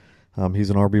scoring, he's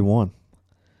an RB1.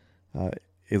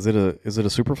 Is it a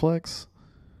super flex?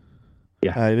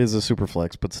 Yeah. It is a super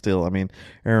flex, but still, I mean,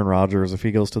 Aaron Rodgers, if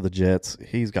he goes to the Jets,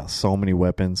 he's got so many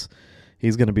weapons.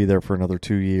 He's going to be there for another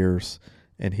 2 years,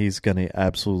 and he's going to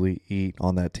absolutely eat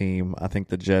on that team. I think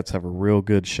the Jets have a real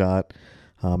good shot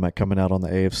at coming out on the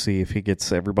AFC if he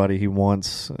gets everybody he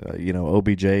wants.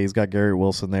 OBJ, he's got Garrett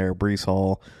Wilson there, Breece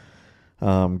Hall,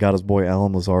 got his boy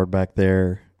Alan Lazard back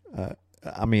there.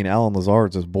 Alan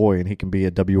Lazard's his boy, and he can be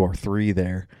a WR3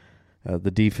 there.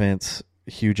 The defense,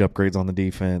 huge upgrades on the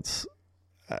defense.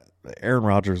 Aaron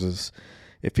Rodgers is,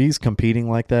 if he's competing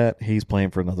like that, he's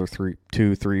playing for another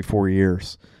 2, 3, 4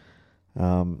 years.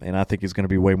 And I think he's going to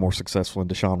be way more successful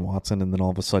than Deshaun Watson. And then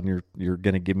all of a sudden you're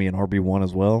going to give me an RB1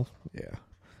 as well.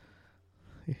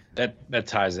 Yeah. That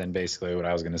ties in basically what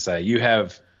I was going to say. You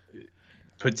have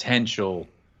potential,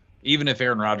 even if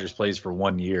Aaron Rodgers plays for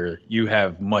 1 year, you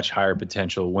have much higher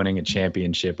potential winning a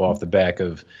championship off the back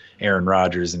of Aaron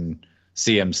Rodgers and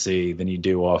CMC than you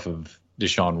do off of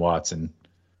Deshaun Watson.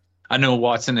 I know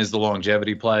Watson is the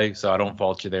longevity play, so I don't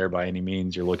fault you there by any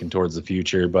means. You're looking towards the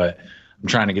future, but I'm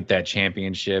trying to get that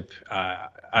championship.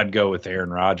 I'd go with Aaron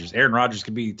Rodgers. Aaron Rodgers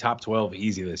could be top 12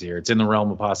 easy this year. It's in the realm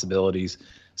of possibilities.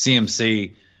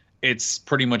 CMC, it's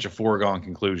pretty much a foregone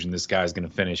conclusion this guy's going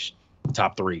to finish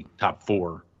top 3, top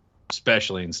 4,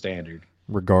 especially in standard.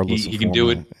 Regardless he of can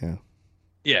format. do it.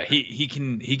 Yeah, he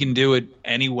can do it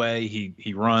anyway.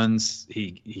 He runs,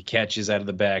 he catches out of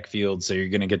the backfield, so you're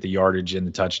going to get the yardage and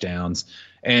the touchdowns,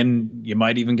 and you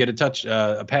might even get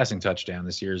a passing touchdown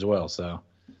this year as well. So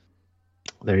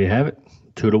there you have it,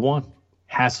 2-1.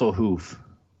 Hasselhoof.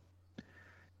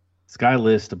 This guy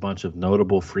lists a bunch of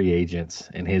notable free agents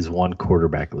in his one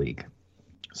quarterback league.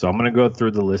 So I'm going to go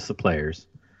through the list of players.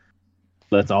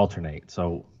 Let's alternate.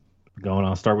 So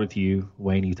I'll start with you,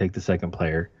 Wayne. You take the second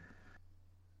player.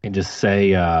 And just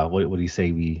say, what do you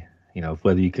say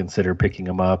whether you consider picking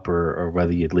him up or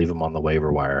whether you'd leave him on the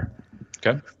waiver wire.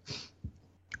 Okay.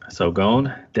 So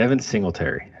going, Devin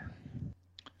Singletary.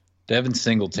 Devin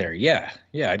Singletary. Yeah,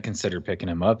 I'd consider picking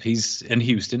him up. He's in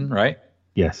Houston, right?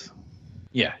 Yes.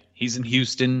 Yeah, he's in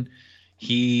Houston.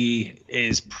 He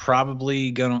is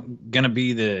probably gonna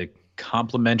be the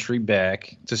complimentary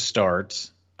back to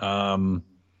start.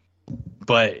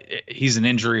 But he's an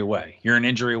injury away. You're an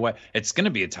injury away. It's going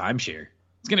to be a timeshare.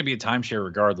 It's going to be a timeshare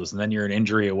regardless, and then you're an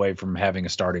injury away from having a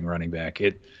starting running back.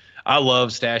 I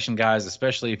love stashing guys,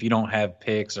 especially if you don't have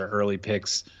picks or early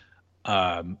picks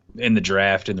in the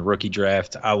draft, in the rookie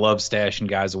draft. I love stashing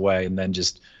guys away and then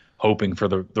just hoping for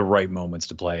the right moments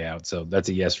to play out. So that's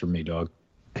a yes for me, dog.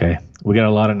 Okay. We got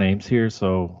a lot of names here,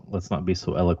 so let's not be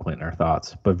so eloquent in our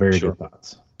thoughts, but very good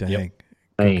thoughts. Dang. Yep.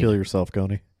 Go kill yourself,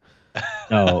 Goni.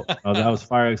 No, that was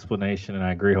fire explanation, and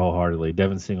I agree wholeheartedly.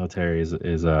 Devin Singletary is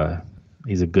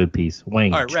he's a good piece.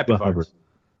 Wayne, All right, rapid fire.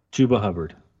 Chuba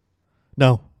Hubbard.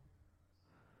 No.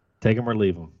 Take him or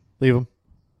leave him. Leave him.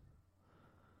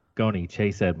 Goni,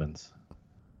 Chase Edmonds.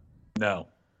 No.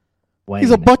 Wayne,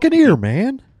 He's a Buccaneer,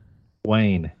 man.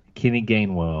 Wayne, Kenny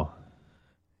Gainwell.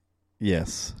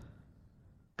 Yes.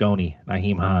 Goni,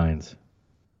 Naheem Hines.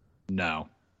 No.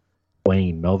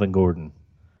 Wayne, Melvin Gordon.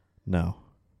 No.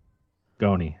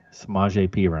 Goni, Samaje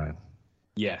Perine.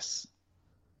 Yes.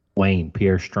 Wayne,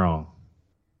 Pierre Strong.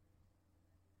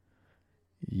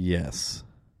 Yes.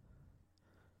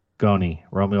 Goni,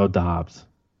 Romeo Dobbs.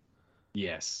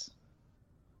 Yes.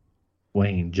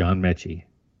 Wayne, John Mechie.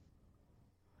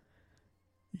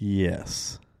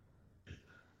 Yes.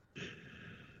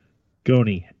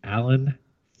 Goni, Allen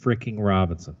freaking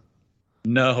Robinson.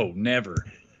 No, never.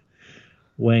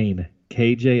 Wayne,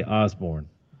 KJ Osborne.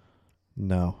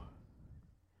 No.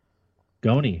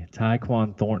 Goni,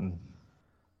 Tyquan Thornton.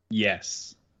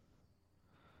 Yes.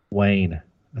 Wayne,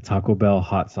 a Taco Bell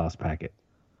hot sauce packet.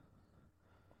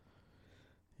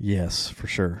 Yes, for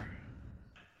sure.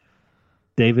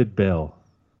 David Bell.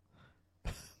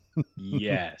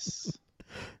 Yes.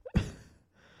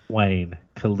 Wayne,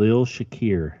 Khalil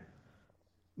Shakir.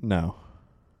 No.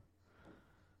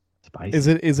 Spicy.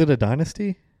 Is it a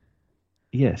dynasty?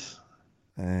 Yes.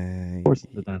 Uh, Of course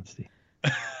it's the dynasty.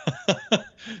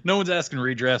 No one's asking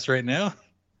redrafts right now.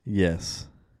 yes.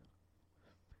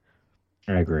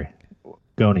 I agree.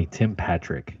 Goni, Tim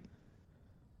Patrick.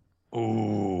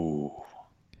 Ooh.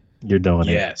 You're doing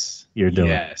it. Yes. You're doing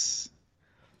it. Yes.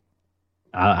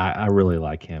 I really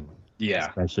like him. Yeah.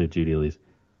 Especially Judy Lee's.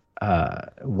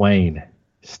 Wayne,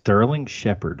 Sterling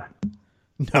Shepard.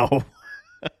 No.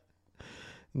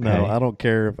 No, Okay. I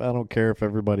don't care if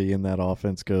everybody in that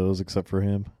offense goes except for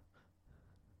him.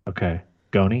 Okay.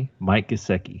 Goni, Mike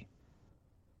Gesicki.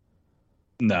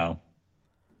 No.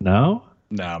 No?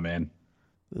 No, man.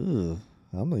 Ugh,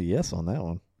 I'm a yes on that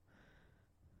one.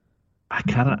 I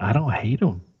don't hate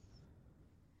him.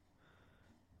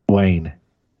 Wayne,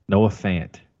 Noah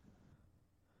Fant.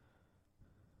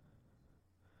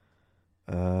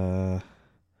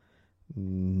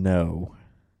 No.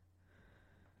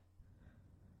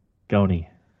 Goni,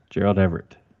 Gerald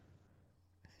Everett.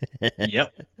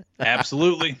 Yep.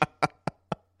 Absolutely.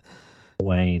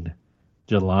 Wayne,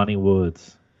 Jelani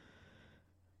Woods.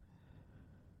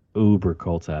 Uber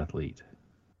Colts athlete.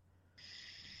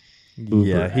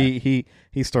 Yeah, he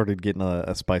started getting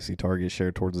a spicy target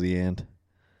share towards the end.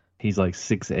 He's like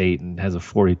 6'8" and has a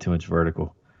 42-inch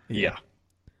vertical. Yeah.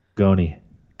 Goni,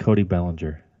 Cody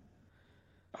Bellinger.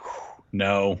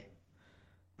 No.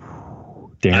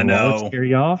 Darren know. Waller scare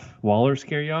you off? Waller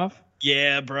scare you off?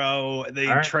 Yeah, bro. They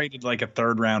All right. traded like a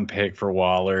 3rd-round pick for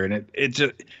Waller, and it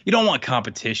just you don't want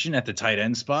competition at the tight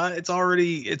end spot. It's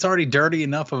already dirty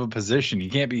enough of a position. You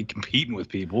can't be competing with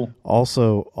people.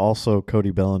 Also,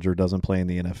 Cody Bellinger doesn't play in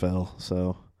the NFL,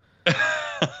 so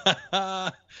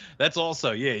That's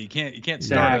also you can't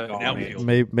start an outfield.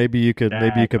 maybe you could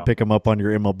pick him up on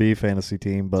your MLB fantasy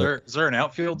team, but Is there an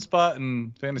outfield spot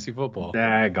in fantasy football?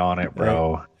 Dag on it,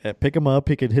 bro. pick him up.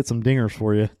 He could hit some dingers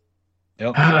for you.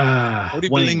 Yep. Cody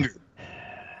Wayne, Bellinger.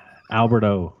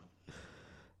 Alberto.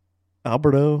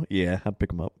 Alberto, yeah, I'd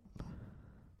pick him up.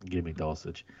 Give me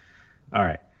Dulcich. All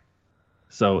right.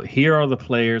 So here are the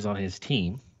players on his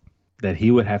team that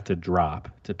he would have to drop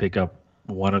to pick up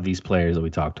one of these players that we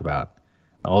talked about.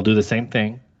 I'll do the same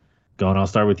thing. Goni, I'll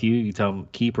start with you. You tell him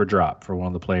keep or drop for one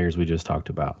of the players we just talked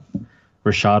about.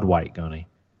 Rashad White, Goni.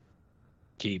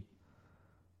 Keep.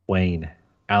 Wayne.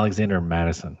 Alexander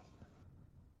Madison.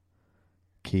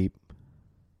 Keep.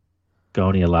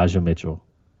 Goni, Elijah Mitchell.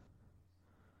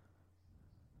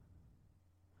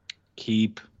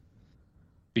 Keep.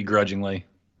 Begrudgingly.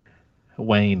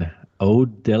 Wayne.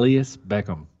 Odelius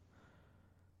Beckham.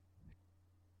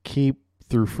 Keep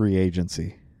through free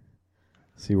agency.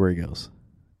 See where he goes.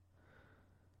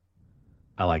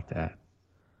 I like that.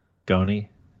 Goni.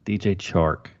 DJ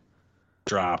Chark.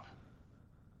 Drop.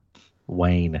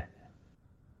 Wayne.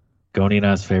 Goni and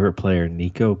I's favorite player,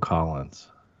 Nico Collins.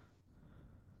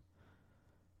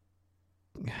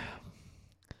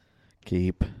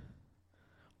 Keep.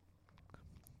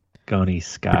 Goni,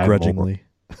 Sky Moore. Begrudgingly.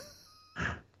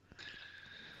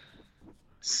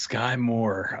 Sky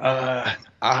Moore.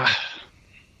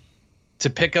 To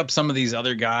pick up some of these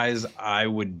other guys, I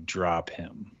would drop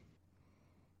him.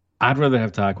 I'd rather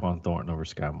have Tyquan Thornton over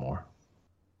Sky Moore.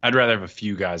 I'd rather have a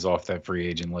few guys off that free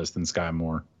agent list than Sky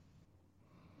Moore.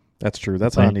 That's true.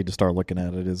 That's how I need to start looking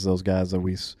at it, is those guys that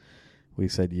we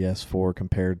said yes for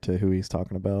compared to who he's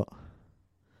talking about.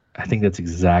 I think that's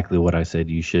exactly what I said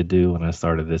you should do when I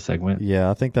started this segment.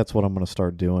 Yeah, I think that's what I'm going to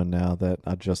start doing now that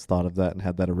I just thought of that and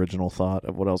had that original thought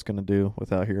of what I was going to do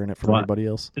without hearing it from everybody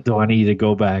else. Do I need to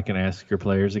go back and ask your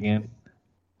players again?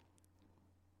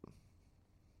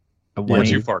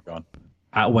 What's your far gone?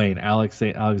 Wayne,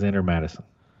 Alexander Madison.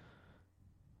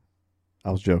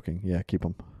 I was joking. Yeah, keep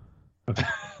him. Okay.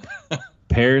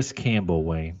 Paris Campbell,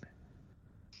 Wayne.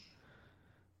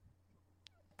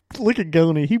 Look at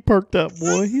Goni. He perked up,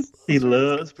 boy. He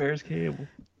loves Paris Campbell.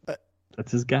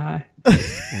 That's his guy.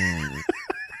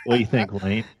 What do you think,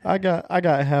 Wayne? I got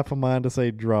half a mind to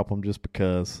say drop him just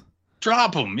because.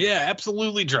 Drop him. Yeah,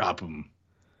 absolutely drop him.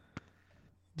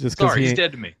 Just because Sorry, he's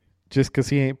dead to me. Just because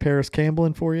he ain't Paris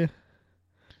Campbelling for you?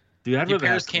 Dude, I'd He rather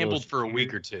Paris have Campbell Khalil for a Shakir.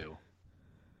 week or two.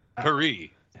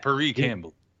 Paris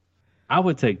Campbell.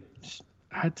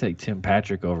 I'd take Tim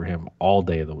Patrick over him all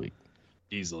day of the week.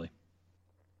 Easily.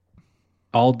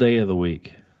 All day of the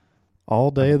week.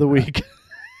 All day of the week.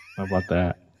 How about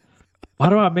that? Why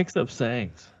do I mix up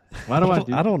sayings? Why do I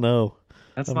do I don't know.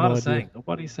 That's I have not no a idea. saying.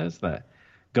 Nobody says that.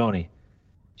 Goni.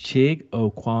 Chig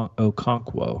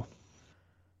Okonkwo.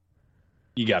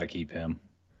 You got to keep him.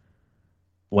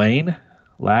 Wayne.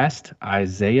 Last.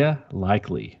 Isaiah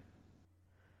Likely.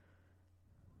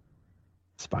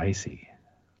 Spicy.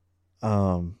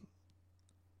 Nah,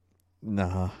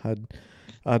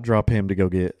 I'd drop him to go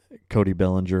get Cody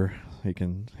Bellinger. He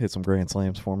can hit some grand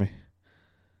slams for me.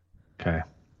 Okay.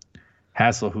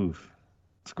 Hasselhoof.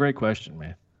 It's a great question,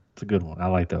 man. It's a good one. I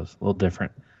like those. A little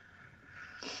different.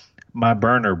 My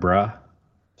burner, bruh.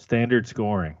 Standard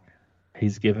scoring.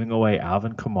 He's giving away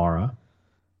Alvin Kamara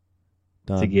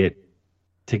Done.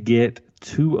 to get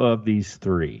two of these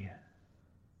three.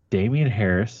 Damian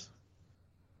Harris,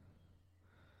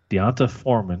 Deonta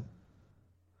Foreman,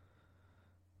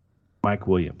 Mike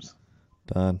Williams.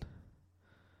 Done.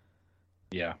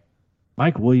 Yeah.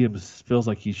 Mike Williams feels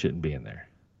like he shouldn't be in there.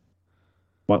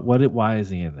 Why is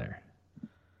he in there?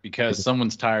 Because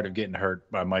someone's tired of getting hurt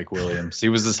by Mike Williams. He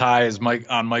was as high as Mike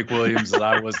Williams as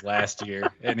I was last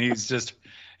year, and he's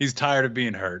tired of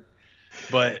being hurt.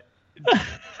 But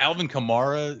Alvin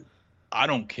Kamara, I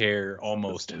don't care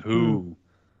almost who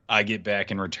I get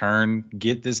back in return.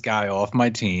 Get this guy off my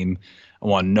team. I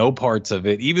want no parts of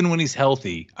it. Even when he's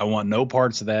healthy, I want no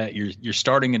parts of that. You're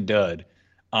starting a dud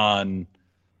on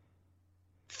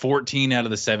 14 out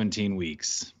of the 17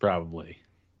 weeks, probably.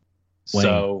 Wayne.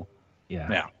 So,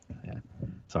 Yeah.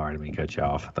 Sorry, I didn't mean to cut you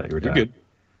off. I thought you were you're done. good.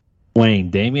 Wayne,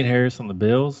 Damian Harris on the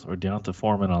Bills or Deonta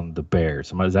Foreman on the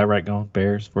Bears? Is that right going?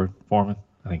 Bears for Foreman?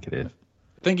 I think it is.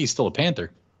 I think he's still a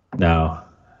Panther. No.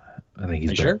 I think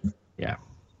he's You sure? Yeah.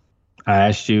 I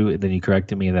asked you, and then you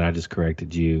corrected me, and then I just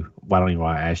corrected you. I don't even know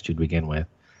why I asked you to begin with.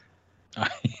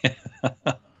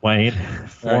 Wayne,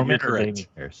 Foreman you're or correct. Damian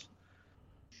Harris?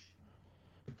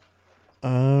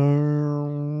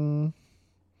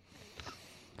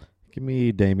 Give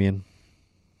me Damien.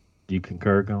 Do you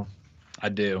concur, Gone? I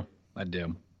do.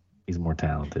 He's more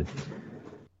talented.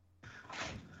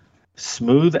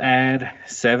 Smooth ad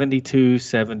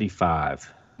 72-75.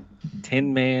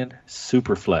 10-man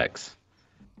super flex.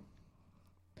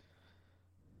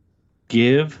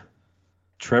 Give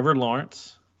Trevor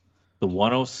Lawrence the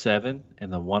 107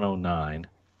 and the 109.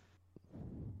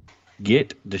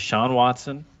 Get Deshaun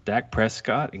Watson, Dak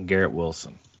Prescott, and Garrett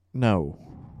Wilson. No.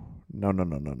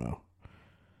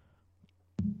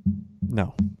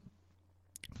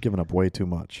 Giving up way too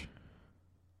much.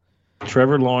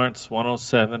 Trevor Lawrence,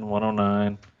 107,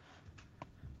 109.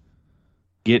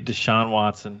 Get Deshaun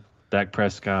Watson, Dak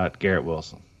Prescott, Garrett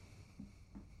Wilson.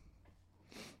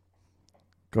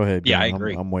 Go ahead. Yeah, Glenn. I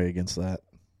agree. I'm way against that.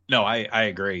 No, I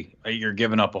agree. You're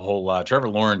giving up a whole lot. Trevor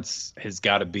Lawrence has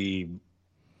got to be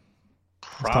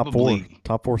probably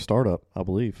Top four startup, I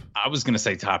believe. I was going to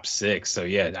say top 6. So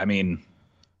yeah, I mean,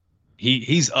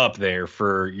 he's up there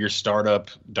for your startup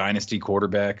dynasty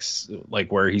quarterbacks,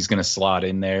 like where he's going to slot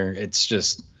in there. It's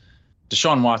just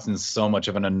Deshaun Watson's so much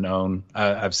of an unknown.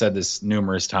 I've said this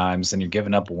numerous times, and you're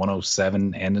giving up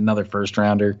 107 and another first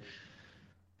rounder.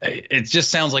 It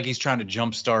just sounds like he's trying to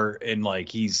jumpstart, and like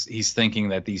he's thinking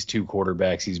that these two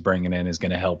quarterbacks he's bringing in is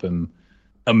going to help him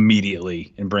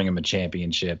immediately and bring him a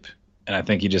championship. And I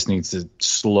think he just needs to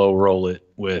slow roll it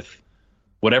with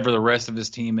whatever the rest of his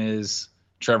team is,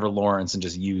 Trevor Lawrence, and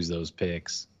just use those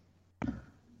picks.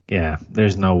 Yeah,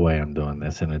 there's no way I'm doing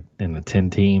this in a 10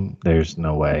 team. There's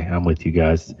no way. I'm with you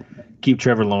guys. Keep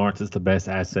Trevor Lawrence. It's the best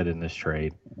asset in this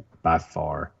trade by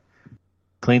far.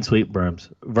 Clean sweep, Brooms.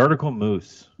 Vertical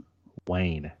Moose,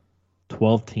 Wayne,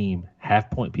 12-team,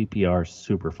 half-point PPR,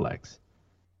 Superflex.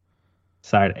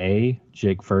 Side A,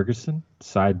 Jake Ferguson.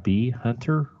 Side B,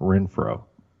 Hunter Renfrow.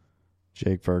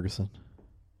 Jake Ferguson.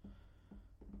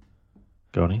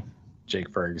 Goni?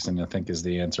 Jake Ferguson, I think, is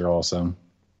the answer also.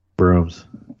 Brooms.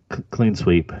 Clean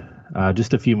sweep.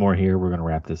 Just a few more here. We're going to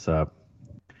wrap this up.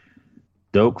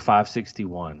 Doak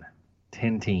 561,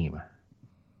 10-team,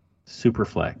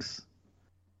 Superflex.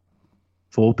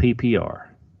 Full PPR.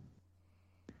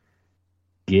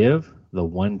 Give the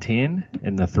 110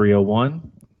 and the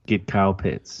 301. Get Kyle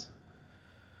Pitts.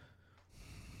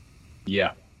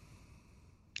 Yeah.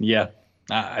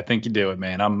 I think you do it,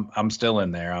 man. I'm still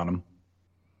in there on him.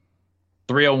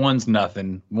 301's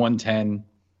nothing. 110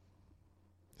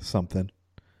 something.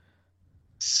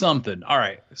 All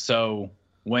right. So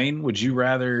Wayne, would you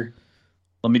rather?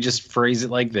 Let me just phrase it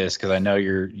like this, because I know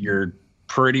you're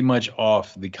pretty much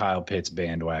off the Kyle Pitts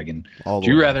bandwagon. Would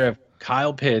you rather have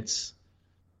Kyle Pitts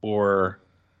or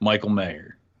Michael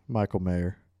Mayer? Michael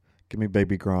Mayer. Give me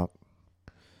baby Gronk.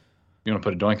 You want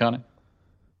to put a doink on it?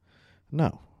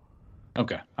 No.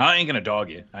 Okay. I ain't going to dog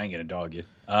you.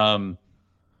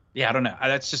 Yeah, I don't know.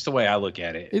 That's just the way I look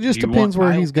at it. It just Do you depends want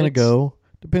where Kyle he's going to Pitts? go.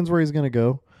 Depends where he's going to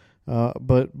go.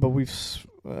 But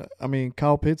I mean,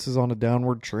 Kyle Pitts is on a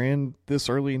downward trend this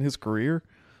early in his career.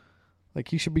 Like,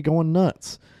 he should be going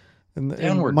nuts.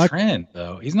 Downward trend,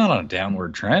 though. He's not on a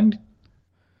downward trend.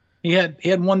 He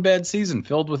had one bad season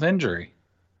filled with injury.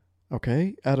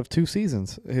 Okay, out of 2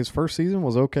 seasons. His first season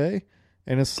was okay,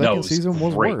 and his second season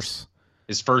was great. worse.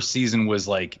 His first season was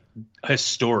like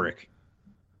historic.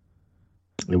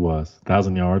 It was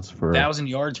 1,000 yards for 1,000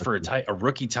 yards for a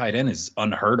rookie tight end is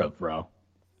unheard of, bro.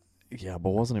 Yeah, but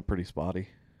wasn't it pretty spotty?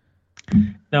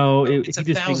 No, It's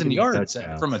 1,000 yards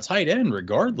from a tight end,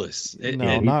 regardless.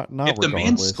 Not if the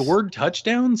man scored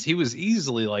touchdowns, he was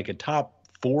easily like a top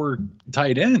 4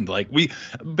 tight end. Like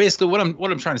basically what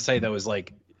I'm trying to say though is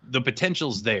like the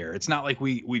potential's there. It's not like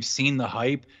we've seen the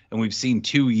hype and we've seen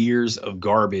 2 years of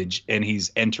garbage and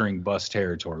he's entering bust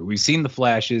territory. We've seen the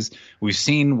flashes. We've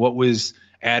seen what was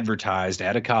advertised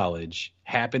out of college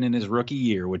happen in his rookie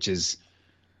year, which is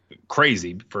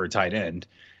crazy for a tight end.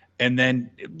 And then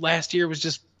last year was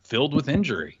just filled with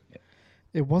injury.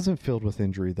 It wasn't filled with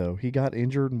injury, though. He got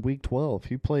injured in week 12.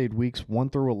 He played weeks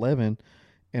 1 through 11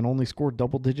 and only scored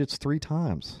double digits 3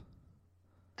 times.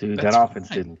 Dude, That's that offense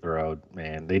fine. didn't throw,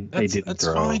 man. They didn't That's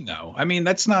throw. fine, though. I mean,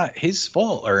 that's not his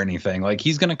fault or anything. Like,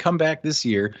 he's going to come back this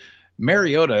year.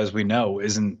 Mariota, as we know,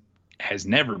 has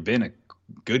never been a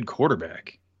good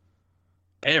quarterback.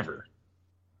 Ever.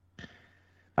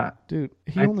 Dude,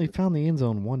 he only found the end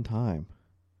zone 1 time.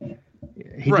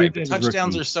 He Right, did but in his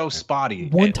touchdowns rookie. are so spotty.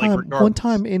 One like, time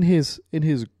regardless. in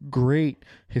his great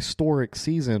historic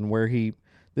season where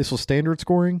this was standard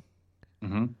scoring.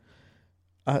 Mhm.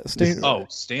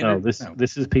 Standard. Standard. No, this is PPR.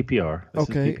 This is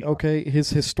PPR. Okay.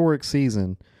 His historic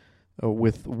season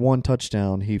with 1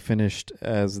 touchdown, he finished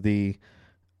as the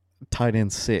tight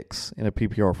end 6 in a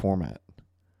PPR format.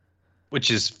 Which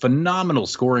is phenomenal,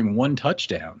 scoring 1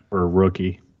 touchdown For a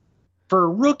rookie. for a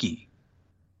rookie.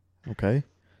 Okay.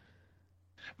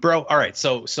 Bro, all right.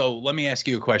 So let me ask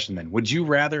you a question then. Would you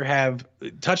rather have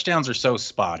touchdowns are so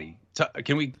spotty?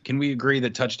 Can we agree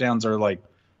that touchdowns are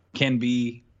can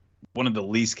be one of the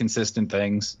least consistent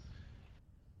things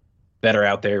that are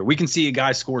out there? We can see a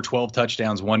guy score 12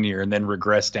 touchdowns one year and then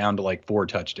regress down to 4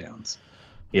 touchdowns.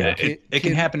 Yeah. It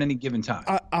can happen any given time.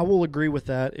 I will agree with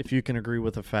that if you can agree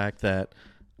with the fact that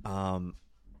Hang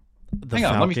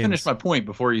on, let me finish my point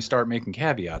before you start making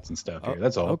caveats and stuff here.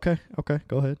 That's all. Okay,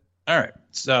 go ahead. All right.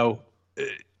 So,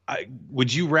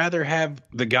 would you rather have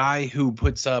the guy who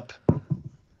puts up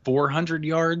 400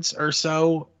 yards or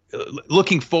so,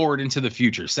 looking forward into the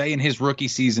future? Say in his rookie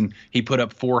season, he put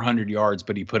up 400 yards,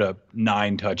 but he put up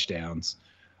 9 touchdowns.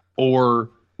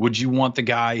 Or would you want the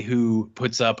guy who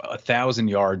puts up 1,000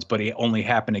 yards, but he only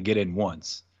happened to get in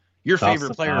once? Your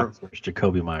favorite player,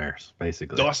 Jacoby Myers,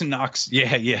 basically. Dawson Knox.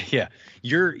 Yeah.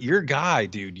 Your guy,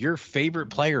 dude, your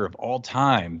favorite player of all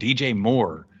time, DJ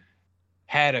Moore,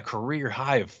 had a career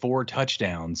high of 4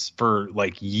 touchdowns for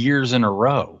years in a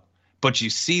row. But you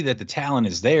see that the talent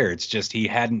is there. It's just he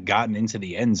hadn't gotten into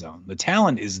the end zone. The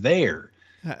talent is there.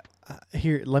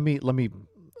 Here, let me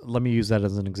use that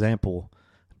as an example.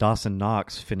 Dawson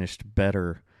Knox finished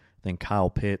better than Kyle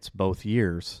Pitts both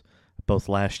years, both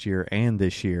last year and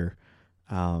this year.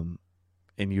 And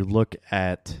you look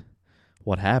at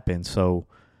what happened. So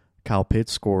Kyle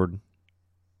Pitts scored.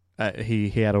 He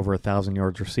had over 1,000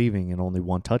 yards receiving and only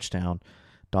 1 touchdown.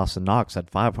 Dawson Knox had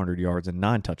 500 yards and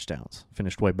 9 touchdowns.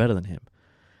 Finished way better than him.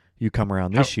 You come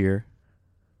around this year.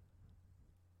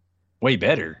 Way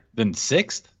better than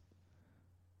 6th?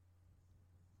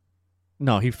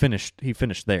 No, he finished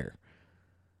there.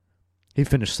 He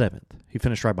finished 7th. He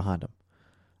finished right behind him.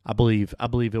 I believe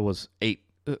it was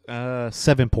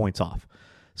 7 points off.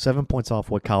 7 points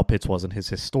off what Kyle Pitts was in his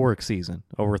historic season.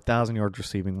 Over 1,000 yards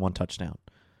receiving, 1 touchdown.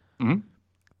 Mm-hmm.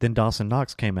 Then Dawson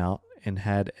Knox came out and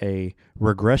had a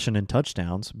regression in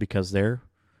touchdowns because they're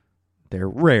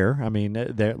rare. I mean,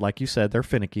 they're like you said, they're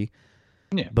finicky.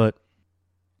 Yeah. But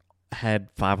had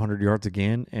 500 yards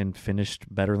again and finished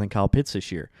better than Kyle Pitts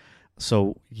this year.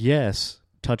 So, yes,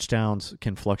 touchdowns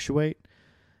can fluctuate,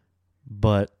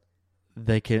 but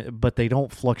they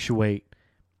don't fluctuate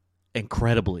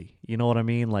incredibly. You know what I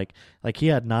mean? Like he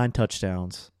had 9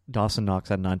 touchdowns. Dawson Knox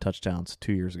had 9 touchdowns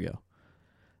 2 years ago.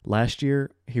 Last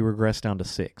year, he regressed down to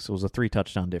 6. It was a 3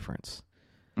 touchdown difference.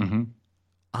 Mm-hmm.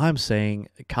 I'm saying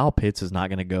Kyle Pitts is not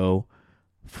going to go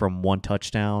from 1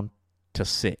 touchdown to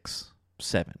 6,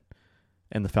 7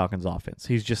 in the Falcons offense.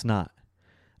 He's just not.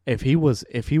 If he was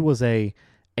a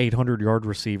 800-yard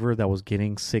receiver that was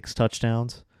getting 6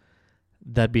 touchdowns,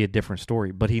 that'd be a different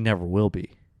story, but he never will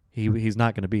be. He's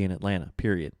not going to be in Atlanta,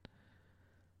 period.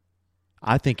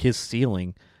 I think his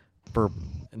ceiling I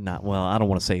don't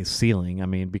want to say his ceiling. I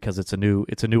mean, because it's a new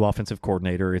offensive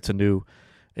coordinator, it's a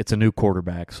new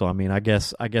quarterback. So I mean, I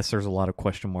guess there's a lot of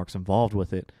question marks involved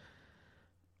with it.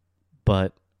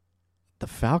 But the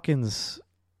Falcons,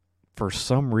 for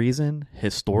some reason,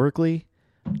 historically,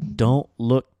 don't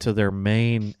look to their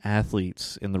main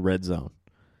athletes in the red zone.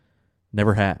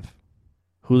 Never have.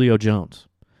 Julio Jones,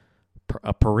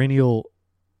 a perennial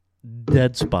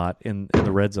dead spot in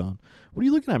the red zone. What are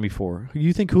you looking at me for?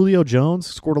 You think Julio Jones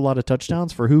scored a lot of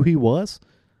touchdowns for who he was?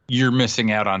 You're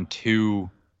missing out on two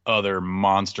other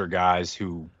monster guys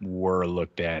who were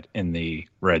looked at in the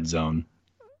red zone.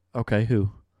 Okay, who?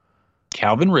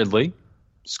 Calvin Ridley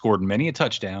scored many a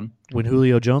touchdown. When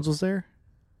Julio Jones was there?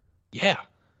 Yeah.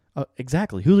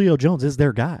 Exactly. Julio Jones is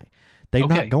their guy. They're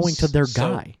not going to their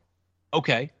guy.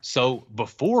 Okay, so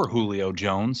before Julio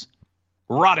Jones,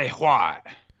 Roddy White.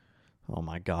 Oh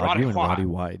my God, you and Roddy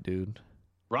White, dude.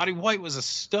 Roddy White was a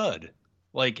stud,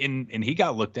 and he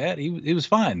got looked at. He was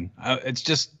fine. It's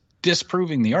just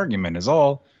disproving the argument is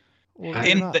all.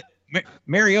 Well,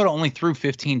 Mariota only threw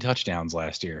 15 touchdowns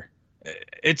last year.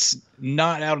 It's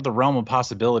not out of the realm of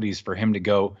possibilities for him to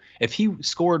go. If he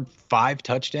scored 5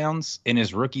 touchdowns in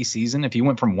his rookie season, if he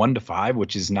went from 1 to 5,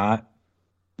 which is not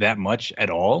that much at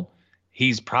all,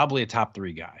 he's probably a top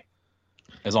 3 guy.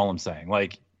 Is all I'm saying.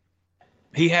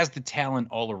 He has the talent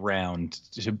all around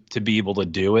to be able to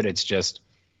do it. It's just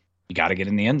you got to get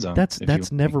in the end zone.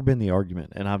 That's never been the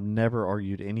argument, and I've never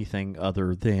argued anything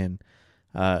other than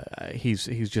he's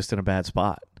just in a bad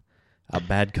spot.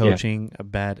 Bad coaching,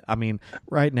 I mean,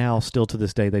 right now, still to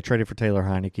this day, they traded for Taylor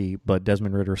Heineke, but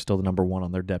Desmond Ridder is still the number 1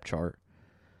 on their depth chart.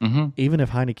 Mm-hmm. Even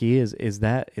if Heineke is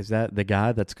that the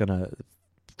guy that's going to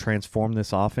transform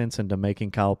this offense into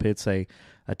making Kyle Pitts a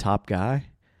top guy?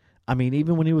 I mean,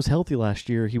 even when he was healthy last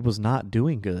year, he was not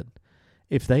doing good.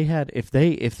 If they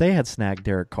had snagged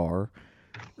Derek Carr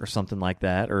or something like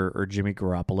that, or Jimmy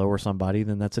Garoppolo or somebody,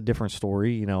 then that's a different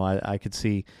story. You know, I could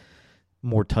see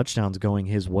more touchdowns going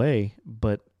his way,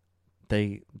 but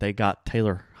they got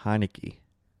Taylor Heineke.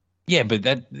 Yeah, but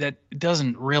that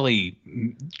doesn't really.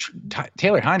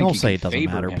 Taylor Heineke. Don't say it doesn't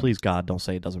matter, him. Please God. Don't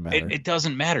say it doesn't matter. It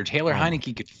doesn't matter. Taylor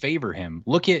Heineke could favor him.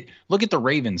 Look at the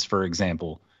Ravens, for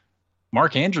example.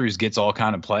 Mark Andrews gets all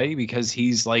kind of play because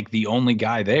he's the only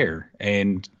guy there,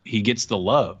 and he gets the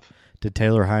love. Did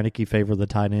Taylor Heineke favor the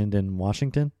tight end in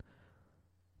Washington?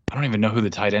 I don't even know who the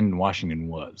tight end in Washington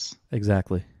was.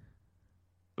 Exactly.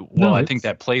 Well, I think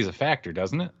that plays a factor,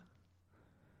 doesn't it?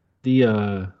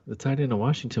 The tight end in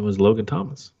Washington was Logan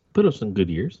Thomas. Put up some good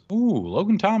years. Ooh,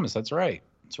 Logan Thomas. That's right.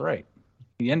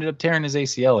 He ended up tearing his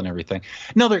ACL and everything.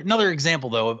 Another example,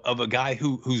 though, of a guy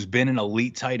who's been an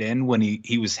elite tight end when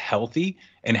he was healthy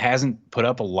and hasn't put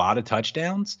up a lot of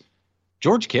touchdowns,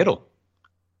 George Kittle.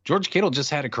 George Kittle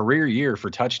just had a career year for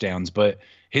touchdowns, but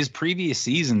his previous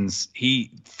seasons,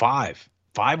 five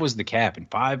was the cap, and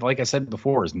 5, like I said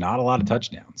before, is not a lot of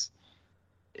touchdowns.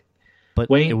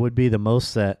 But it would be the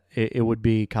most that it would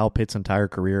be Kyle Pitts' entire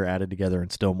career added together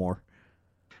and still more.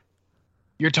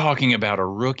 You're talking about a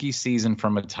rookie season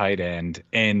from a tight end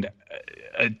and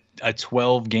a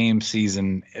 12-game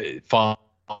season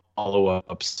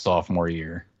follow-up sophomore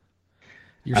year.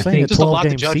 You're saying just a lot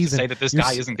to judge season, to say that this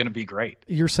guy isn't going to be great.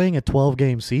 You're saying a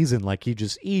 12-game season like he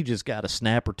just got a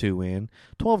snap or 2 in.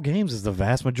 12 games is the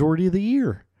vast majority of the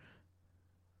year.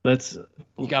 You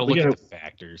got to look at the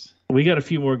factors. We got a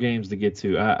few more games to get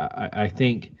to. I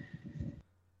think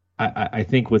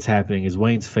what's happening is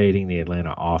Wayne's fading the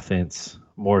Atlanta offense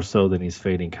more so than he's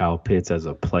fading Kyle Pitts as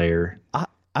a player.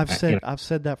 I've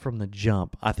said that from the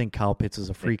jump. I think Kyle Pitts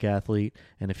is a freak athlete,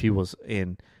 and if he was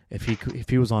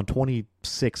on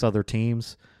 26 other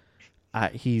teams,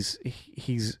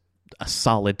 he's a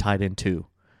solid tight end too.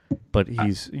 But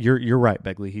you're right,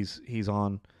 Begley. He's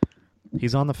on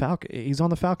the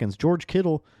Falcons. George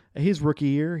Kittle, his rookie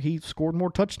year, he scored more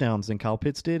touchdowns than Kyle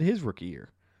Pitts did his rookie year.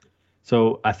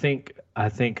 So I think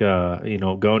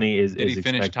Goni is. Did he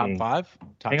finish top 5?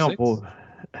 Top 6? Paul.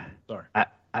 Sorry.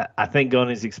 I think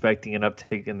Goni's expecting an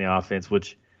uptick in the offense,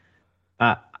 which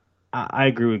I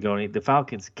agree with Goni. The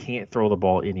Falcons can't throw the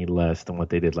ball any less than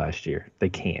what they did last year. They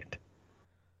can't.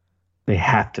 They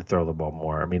have to throw the ball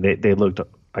more. I mean, they looked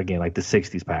again like the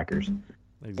 '60s Packers.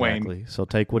 Exactly. Wayne. So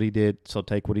take what he did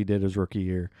his rookie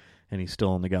year, and he still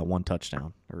only got 1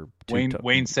 touchdown or 2.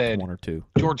 Wayne said 1 or 2.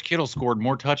 George Kittle scored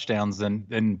more touchdowns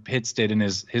than Pitts did in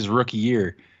his rookie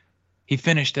year. He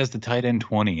finished as the tight end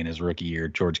 20 in his rookie year.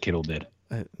 George Kittle did.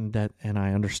 And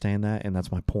I understand that, and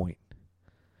that's my point.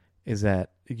 Is that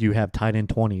you have tight end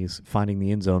 20s finding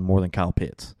the end zone more than Kyle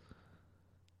Pitts.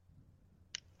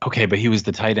 Okay, but he was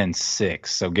the tight end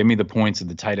 6. So give me the points of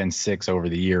the tight end 6 over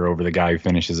the year over the guy who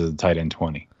finishes as a tight end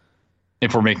 20.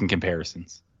 If we're making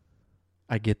comparisons.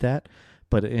 I get that.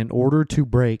 But in order to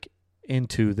break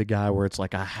into the guy where it's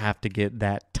like I have to get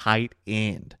that tight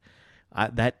end, I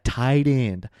have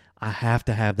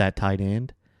to have that tight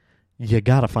end, you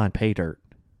got to find pay dirt.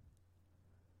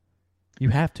 You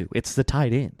have to. It's the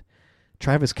tight end.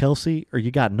 Travis Kelce, or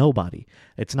you got nobody.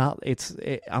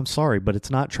 I'm sorry, but it's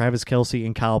not Travis Kelce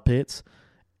and Kyle Pitts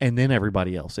and then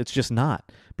everybody else. It's just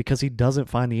not, because he doesn't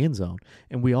find the end zone.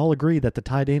 And we all agree that the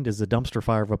tight end is the dumpster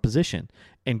fire of a position.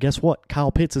 And guess what?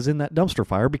 Kyle Pitts is in that dumpster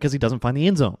fire because he doesn't find the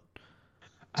end zone.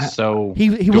 So he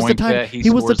was the tight.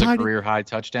 He was the career high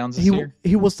touchdowns this year.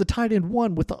 He was the tight end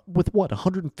one with what,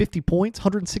 150 points,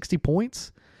 160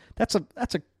 points. That's a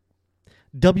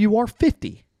WR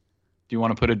 50. Do you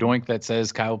want to put a doink that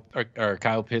says Kyle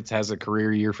Pitts has a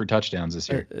career year for touchdowns this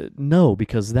year? No,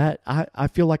 because I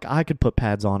feel like I could put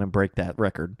pads on and break that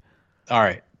record. All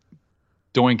right.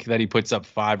 Doink that he puts up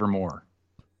 5 or more.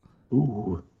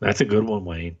 Ooh, that's a good one,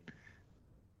 Wayne.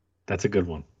 That's a good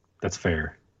one. That's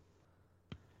fair.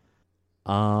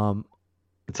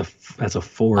 That's a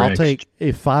 4X. I'll take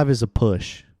if 5 is a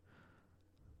push.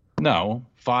 No,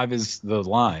 5 is the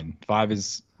line. 5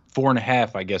 is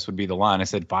 4.5, I guess, would be the line. I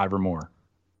said 5 or more.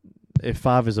 If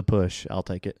 5 is a push, I'll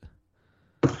take it.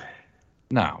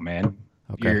 No, man.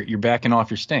 Okay. You're backing off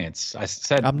your stance. I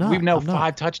said I'm not. We know I'm not.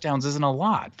 5 touchdowns isn't a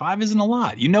lot. 5 isn't a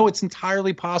lot. You know it's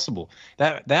entirely possible.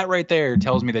 That right there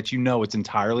tells me that you know it's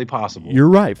entirely possible. You're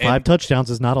right. 5 And touchdowns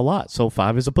is not a lot, so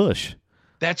 5 is a push.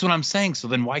 that's what I'm saying. So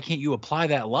then why can't you apply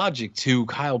that logic to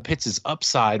Kyle Pitts'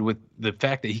 upside with the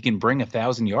fact that he can bring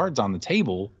 1,000 yards on the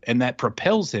table, and that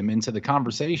propels him into the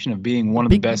conversation of being one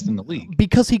of the best in the league?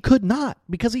 Because he could not.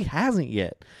 Because he hasn't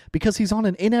yet. Because he's on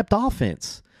an inept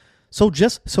offense. So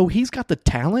he's got the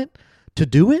talent to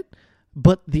do it,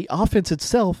 but the offense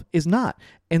itself is not.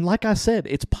 And like I said,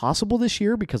 it's possible this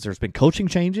year because there's been coaching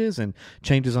changes and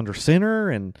changes under center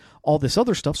and all this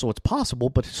other stuff, so it's possible.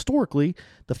 But historically,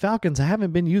 the Falcons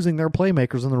haven't been using their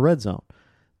playmakers in the red zone.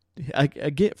 I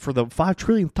get, for the 5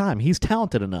 trillionth time, he's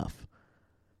talented enough.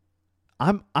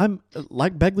 I'm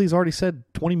like Begley's already said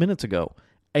 20 minutes ago,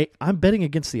 I'm betting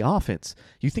against the offense.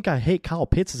 You think I hate Kyle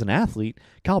Pitts as an athlete?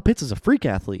 Kyle Pitts is a freak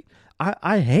athlete.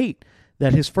 I hate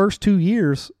that his first 2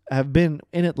 years have been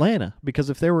in Atlanta,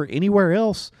 because if they were anywhere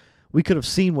else, we could have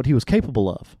seen what he was capable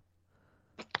of.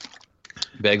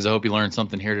 Beggs, I hope you learned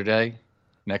something here today.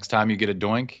 Next time you get a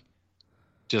doink,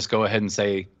 just go ahead and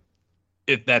say,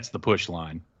 if that's the push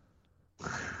line.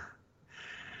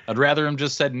 I'd rather him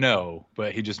just said no,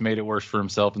 but he just made it worse for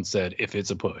himself and said, if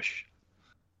it's a push.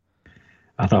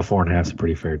 I thought 4.5 is a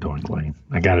pretty fair doink, Wayne.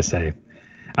 I got to say.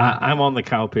 I'm on the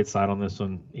Kyle Pitts side on this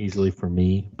one easily for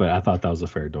me, but I thought that was a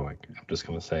fair doink. I'm just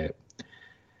going to say it.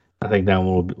 I think that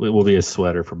one will be a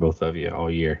sweater for both of you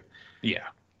all year. Yeah.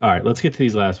 All right, let's get to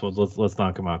these last ones. Let's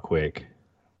knock them out quick.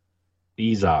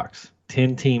 Ezox,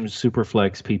 10-team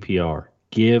Superflex PPR.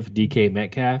 Give DK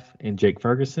Metcalf and Jake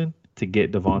Ferguson to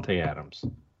get Devontae Adams.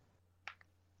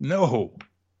 No.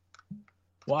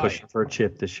 Why? Pushing for a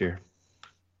chip this year.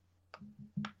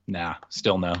 Nah,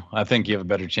 still no. I think you have a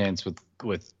better chance with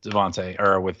Devontae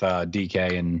or with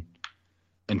DK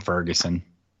and Ferguson.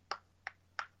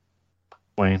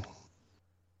 Wayne?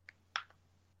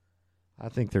 I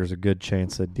think there's a good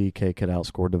chance that DK could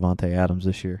outscore Devontae Adams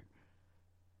this year.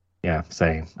 Yeah,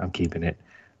 same. I'm keeping it.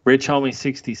 Rich Homie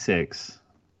 66.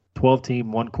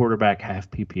 12-team, 1 quarterback,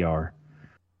 half PPR.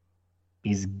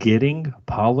 He's getting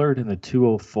Pollard in the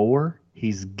 204.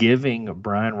 He's giving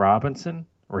Brian Robinson,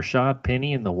 Rashad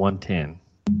Penny in the 110.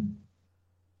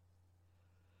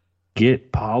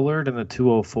 Get Pollard in the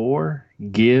 204.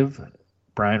 Give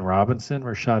Brian Robinson,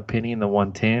 Rashad Penny in the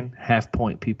 110.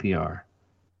 Half-point PPR.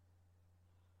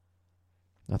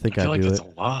 I think I feel like do that's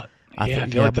it. a lot.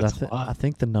 I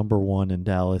think the number one in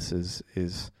Dallas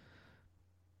is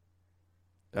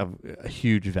of a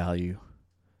huge value.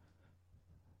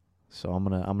 So I'm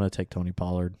gonna take Tony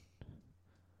Pollard.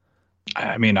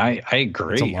 I mean, I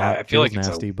agree. It's a lot. I feel like Feels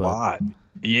nasty, it's a but- lot.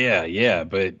 Yeah,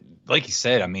 but like you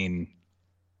said, I mean,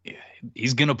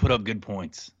 he's gonna put up good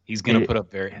points. He's gonna put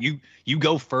up you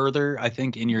go further, I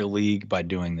think, in your league by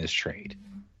doing this trade.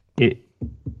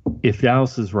 If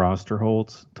Dallas's roster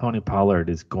holds, Tony Pollard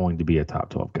is going to be a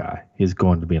top 12 guy. He's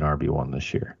going to be an RB1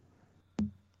 this year.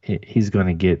 He's going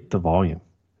to get the volume.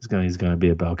 He's going to be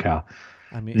a bell cow.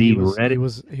 I mean, he was an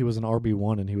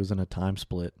RB1 and he was in a time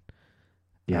split.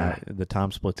 Yeah, the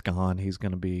time split's gone. He's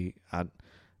going to be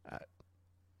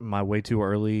my way too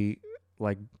early.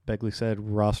 Like Begley said,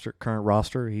 current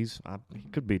roster. He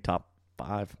could be top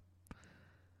 5.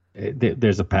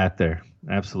 There's a path there.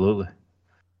 Absolutely.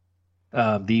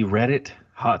 The Reddit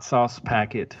hot sauce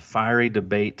packet fiery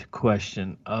debate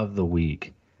question of the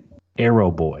week.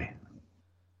 Arrow Boy.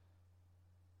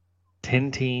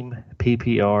 10-team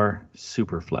PPR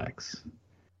Superflex.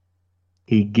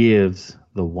 He gives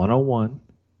the 101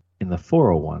 and the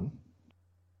 401.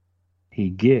 He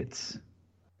gets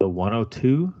the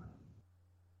 102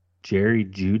 Jerry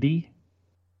Jeudy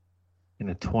and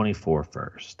a 24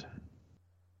 first.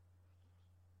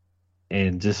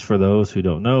 And just for those who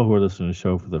don't know, who are listening to the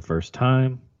show for the first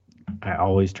time, I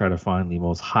always try to find the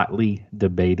most hotly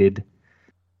debated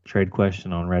trade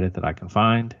question on Reddit that I can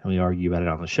find, and we argue about it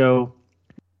on the show.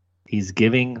 He's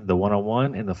giving the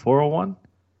 101 and the 401.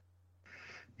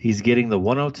 He's getting the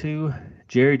 102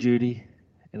 Jerry Jeudy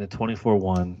and the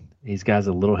 24-1. These guys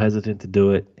are a little hesitant to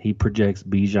do it. He projects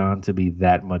Bijan to be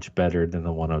that much better than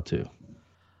the 102.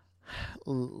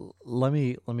 Let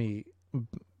me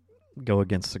go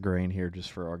against the grain here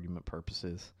just for argument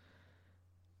purposes.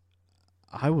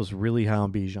 I was really high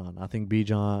on Bijan. I think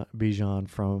Bijan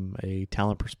from a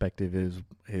talent perspective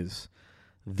is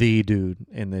the dude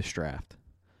in this draft.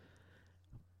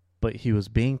 But he was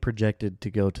being projected to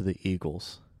go to the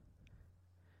Eagles.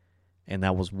 And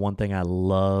that was one thing I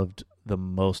loved the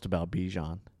most about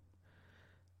Bijan.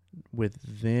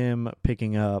 With them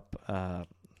picking up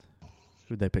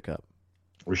who'd they pick up?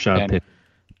 Rashad Penny.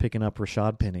 Picking up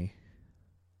Rashad Penny.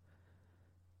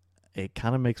 It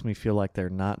kind of makes me feel like they're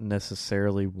not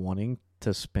necessarily wanting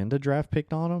to spend a draft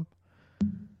pick on him.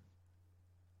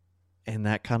 And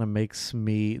that kind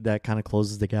of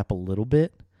closes the gap a little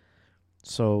bit.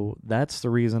 So that's the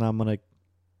reason I'm going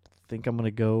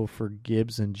to go for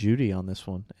Gibbs and Jeudy on this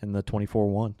one in the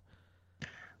 24-1.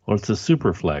 Well, it's a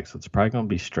super flex. It's probably going to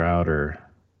be Stroud or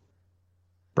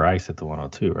Bryce at the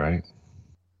 102, right?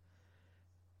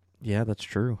 Yeah, that's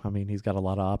true. I mean, he's got a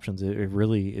lot of options. It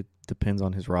really depends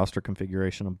on his roster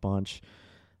configuration a bunch.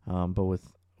 But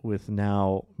with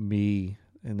now me,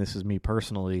 and this is me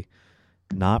personally,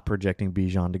 not projecting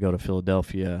Bijan to go to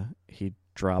Philadelphia, he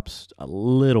drops a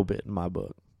little bit in my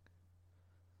book.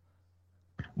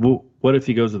 Well, what if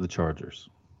he goes to the Chargers?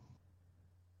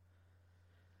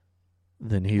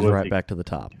 Then he's right back to the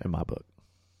top in my book.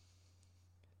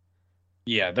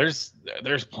 Yeah, there's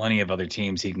plenty of other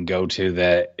teams he can go to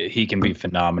that he can be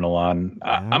phenomenal on.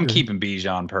 I'm keeping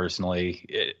Bijan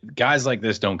personally. Guys like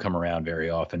this don't come around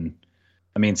very often.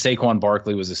 I mean, Saquon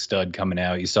Barkley was a stud coming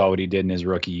out. You saw what he did in his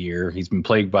rookie year. He's been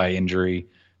plagued by injury.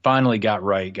 Finally got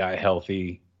right, got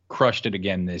healthy, crushed it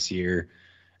again this year.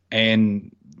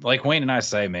 And like Wayne and I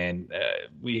say, man,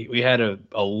 we had a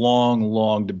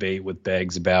long debate with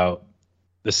Beggs about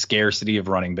the scarcity of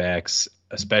running backs,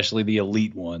 especially the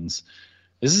elite ones.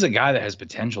 This is a guy that has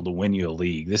potential to win you a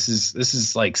league. This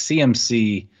is like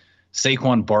CMC,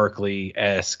 Saquon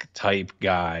Barkley-esque type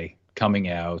guy coming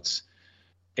out.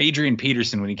 Adrian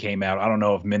Peterson, when he came out, I don't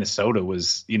know if Minnesota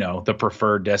was, the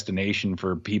preferred destination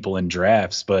for people in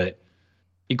drafts, but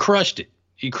he crushed it.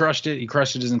 He crushed it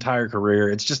his entire career.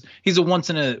 It's just he's I won't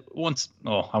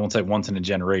say once in a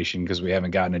generation because we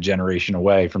haven't gotten a generation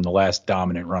away from the last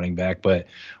dominant running back, but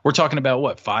we're talking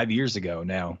about 5 years ago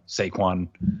now. Saquon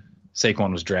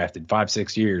was drafted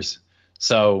 5-6 years.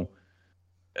 So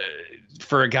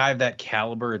for a guy of that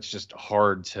caliber, it's just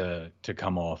hard to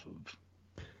come off of.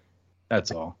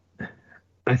 That's all.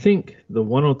 I think the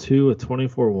 102, a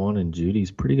 24-1, and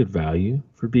Judy's pretty good value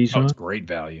for Bijan. Oh, it's great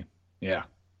value. Yeah.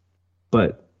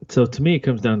 But so to me, it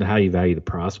comes down to how you value the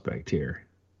prospect here,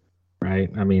 right?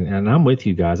 I mean, and I'm with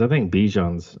you guys. I think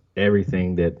Bijan's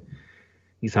everything that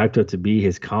he's hyped up to be.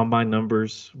 His combine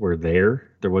numbers were there.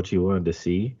 They're what you wanted to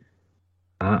see.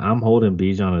 I'm holding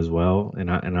Bijan as well,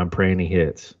 and I'm praying he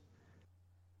hits.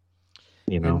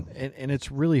 And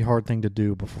it's really hard thing to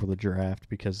do before the draft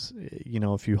because,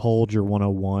 if you hold your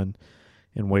 101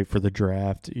 and wait for the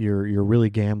draft, you're really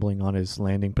gambling on his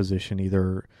landing position,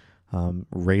 either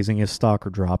raising his stock or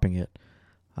dropping it.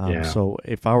 So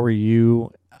if I were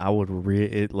you, I would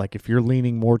if you're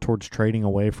leaning more towards trading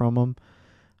away from him,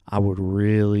 I would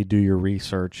really do your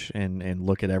research and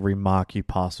look at every mock you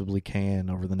possibly can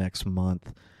over the next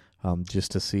month,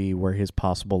 just to see where his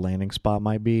possible landing spot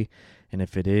might be. And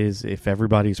if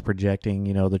everybody's projecting,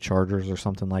 the Chargers or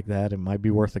something like that, it might be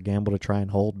worth a gamble to try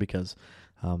and hold because,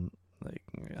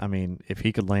 if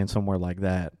he could land somewhere like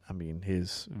that,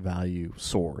 his value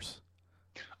soars.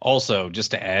 Also,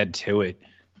 just to add to it,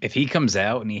 if he comes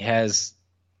out and he has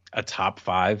a top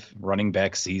 5 running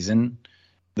back season,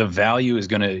 the value is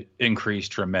going to increase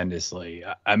tremendously.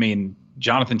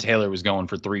 Jonathan Taylor was going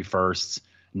for 3 firsts.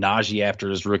 Najee, after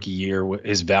his rookie year,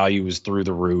 his value was through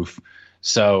the roof.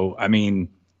 So,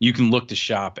 you can look to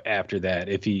shop after that.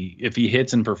 If he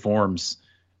hits and performs,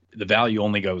 the value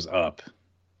only goes up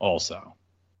also.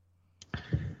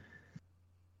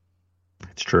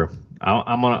 It's true.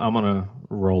 I'm gonna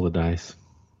roll the dice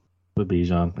with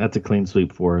Bijan. That's a clean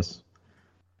sweep for us,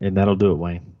 and that'll do it,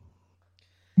 Wayne.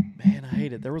 Man, I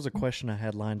hate it. There was a question I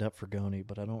had lined up for Goni,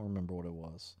 but I don't remember what it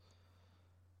was.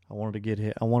 I wanted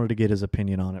to get his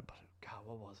opinion on it, but God,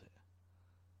 what was it?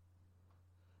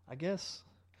 I guess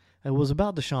it was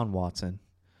about Deshaun Watson.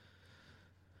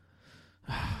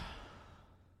 I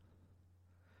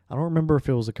don't remember if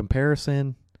it was a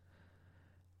comparison.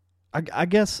 I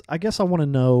guess I want to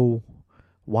know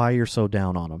why you're so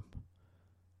down on him.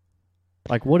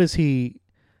 Like, what has he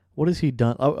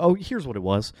done? Oh, here's what it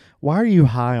was. Why are you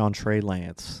high on Trey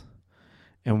Lance,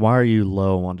 and why are you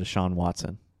low on Deshaun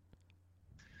Watson?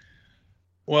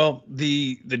 Well,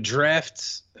 the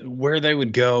drafts, where they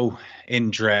would go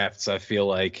in drafts, I feel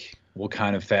like will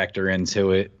kind of factor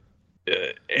into it,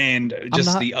 and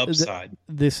just the upside.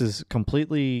 This is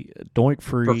completely doink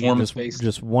free. Performance based.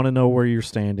 Just want to know where you're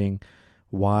standing.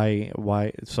 Why?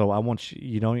 So I want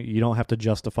you don't have to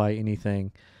justify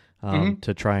anything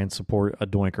to try and support a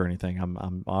doink or anything.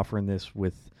 I'm offering this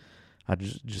with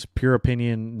just pure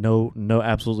opinion. No,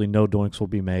 absolutely no doinks will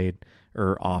be made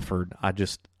or offered. I'm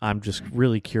just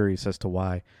really curious as to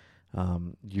why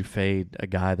you fade a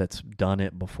guy that's done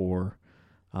it before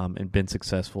and been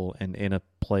successful and in a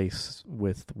place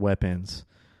with weapons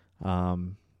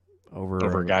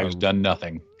over a guy who's done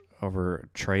nothing. Over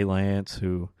Trey Lance,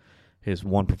 who his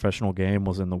one professional game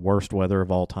was in the worst weather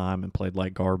of all time and played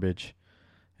like garbage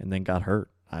and then got hurt.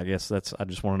 I guess I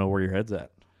just want to know where your head's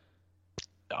at.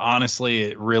 Honestly,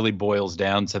 it really boils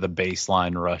down to the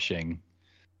baseline rushing.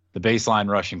 The baseline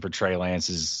rushing for Trey Lance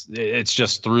it's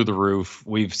just through the roof.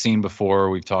 We've seen before.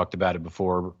 We've talked about it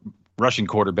before. Rushing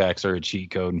quarterbacks are a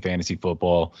cheat code in fantasy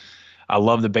football. I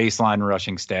love the baseline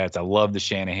rushing stats. I love the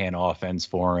Shanahan offense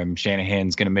for him.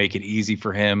 Shanahan's going to make it easy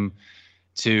for him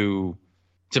to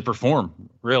perform,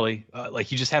 really.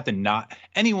 Like, you just have to not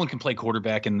 – anyone can play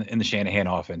quarterback in the Shanahan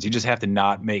offense. You just have to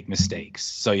not make mistakes.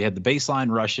 So you have the baseline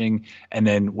rushing, and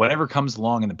then whatever comes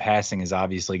along in the passing is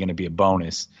obviously going to be a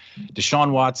bonus.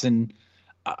 Deshaun Watson,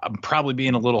 I'm probably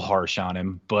being a little harsh on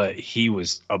him, but he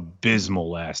was abysmal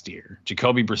last year.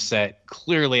 Jacoby Brissett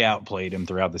clearly outplayed him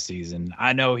throughout the season.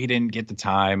 I know he didn't get the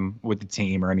time with the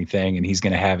team or anything, and he's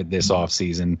going to have it this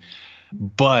offseason,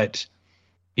 but –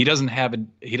 He doesn't have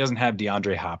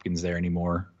DeAndre Hopkins there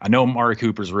anymore. I know Amari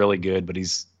Cooper's really good, but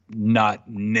he's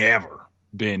never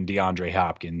been DeAndre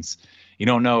Hopkins. You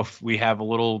don't know if we have a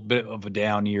little bit of a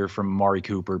down year from Amari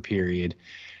Cooper, period.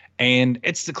 And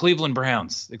it's the Cleveland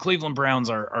Browns. The Cleveland Browns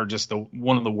are just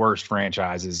one of the worst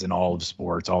franchises in all of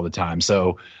sports all the time.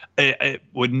 So it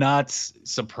would not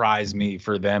surprise me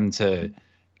for them to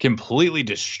completely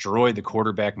destroy the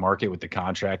quarterback market with the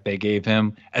contract they gave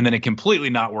him, and then it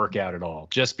completely not work out at all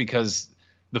just because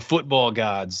the football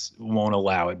gods won't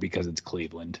allow it because it's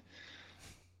Cleveland.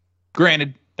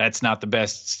 Granted, that's not the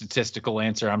best statistical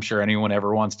answer I'm sure anyone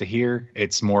ever wants to hear.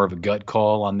 It's more of a gut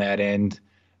call on that end,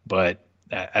 but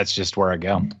that's just where I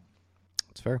go.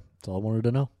 That's fair. That's all I wanted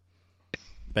to know.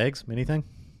 Beggs, anything?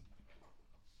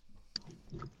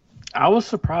 I was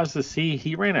surprised to see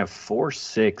he ran a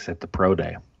 4.6 at the pro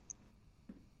day.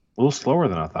 A little slower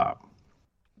than I thought.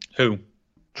 Who?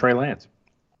 Trey Lance.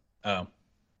 Oh.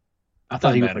 I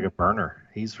thought he was like a burner.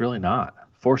 He's really not.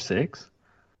 4.6?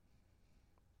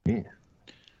 Yeah.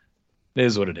 It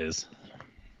is what it is.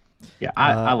 Yeah,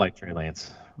 I like Trey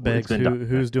Lance. Beggs,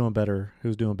 who's doing better?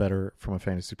 Who's doing better from a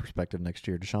fantasy perspective next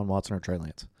year? Deshaun Watson or Trey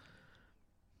Lance?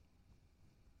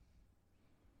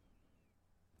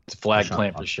 It's a flag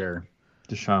plant for sure.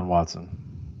 Deshaun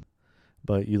Watson.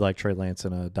 But you like Trey Lance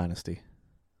in a dynasty?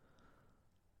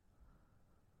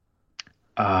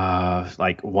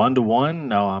 Like 1-to-1?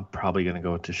 No, I'm probably going to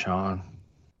go with Deshaun.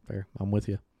 Fair. I'm with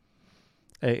you.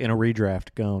 Hey, in a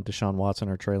redraft, go Deshaun Watson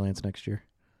or Trey Lance next year?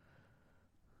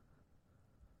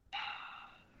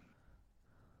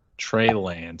 Trey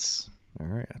Lance. All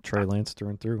right. Trey Lance through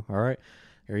and through. All right.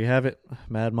 There you have it.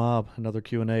 Mad Mob, another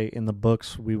Q&A in the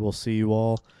books. We will see you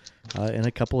all in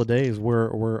a couple of days.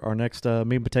 Where our next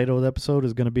meat and potato episode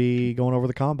is going to be going over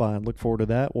the combine. Look forward to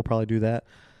that. We'll probably do that.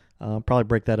 Probably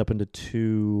break that up into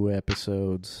 2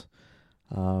 episodes.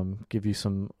 Give you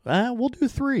some. We'll do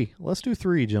 3. Let's do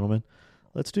 3, gentlemen.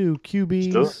 Let's do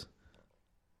QBs,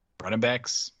 running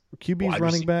backs,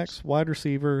 running backs, wide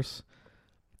receivers,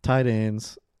 tight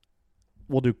ends.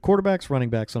 We'll do quarterbacks, running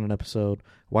backs on an episode,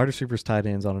 wide receivers, tight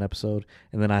ends on an episode,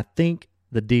 and then I think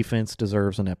the defense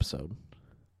deserves an episode.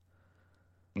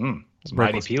 It's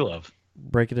mighty P-Love.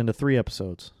 Break it into 3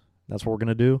 episodes. That's what we're going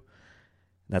to do.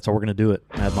 That's how we're going to do it.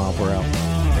 Mad Miles, we're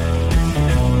out.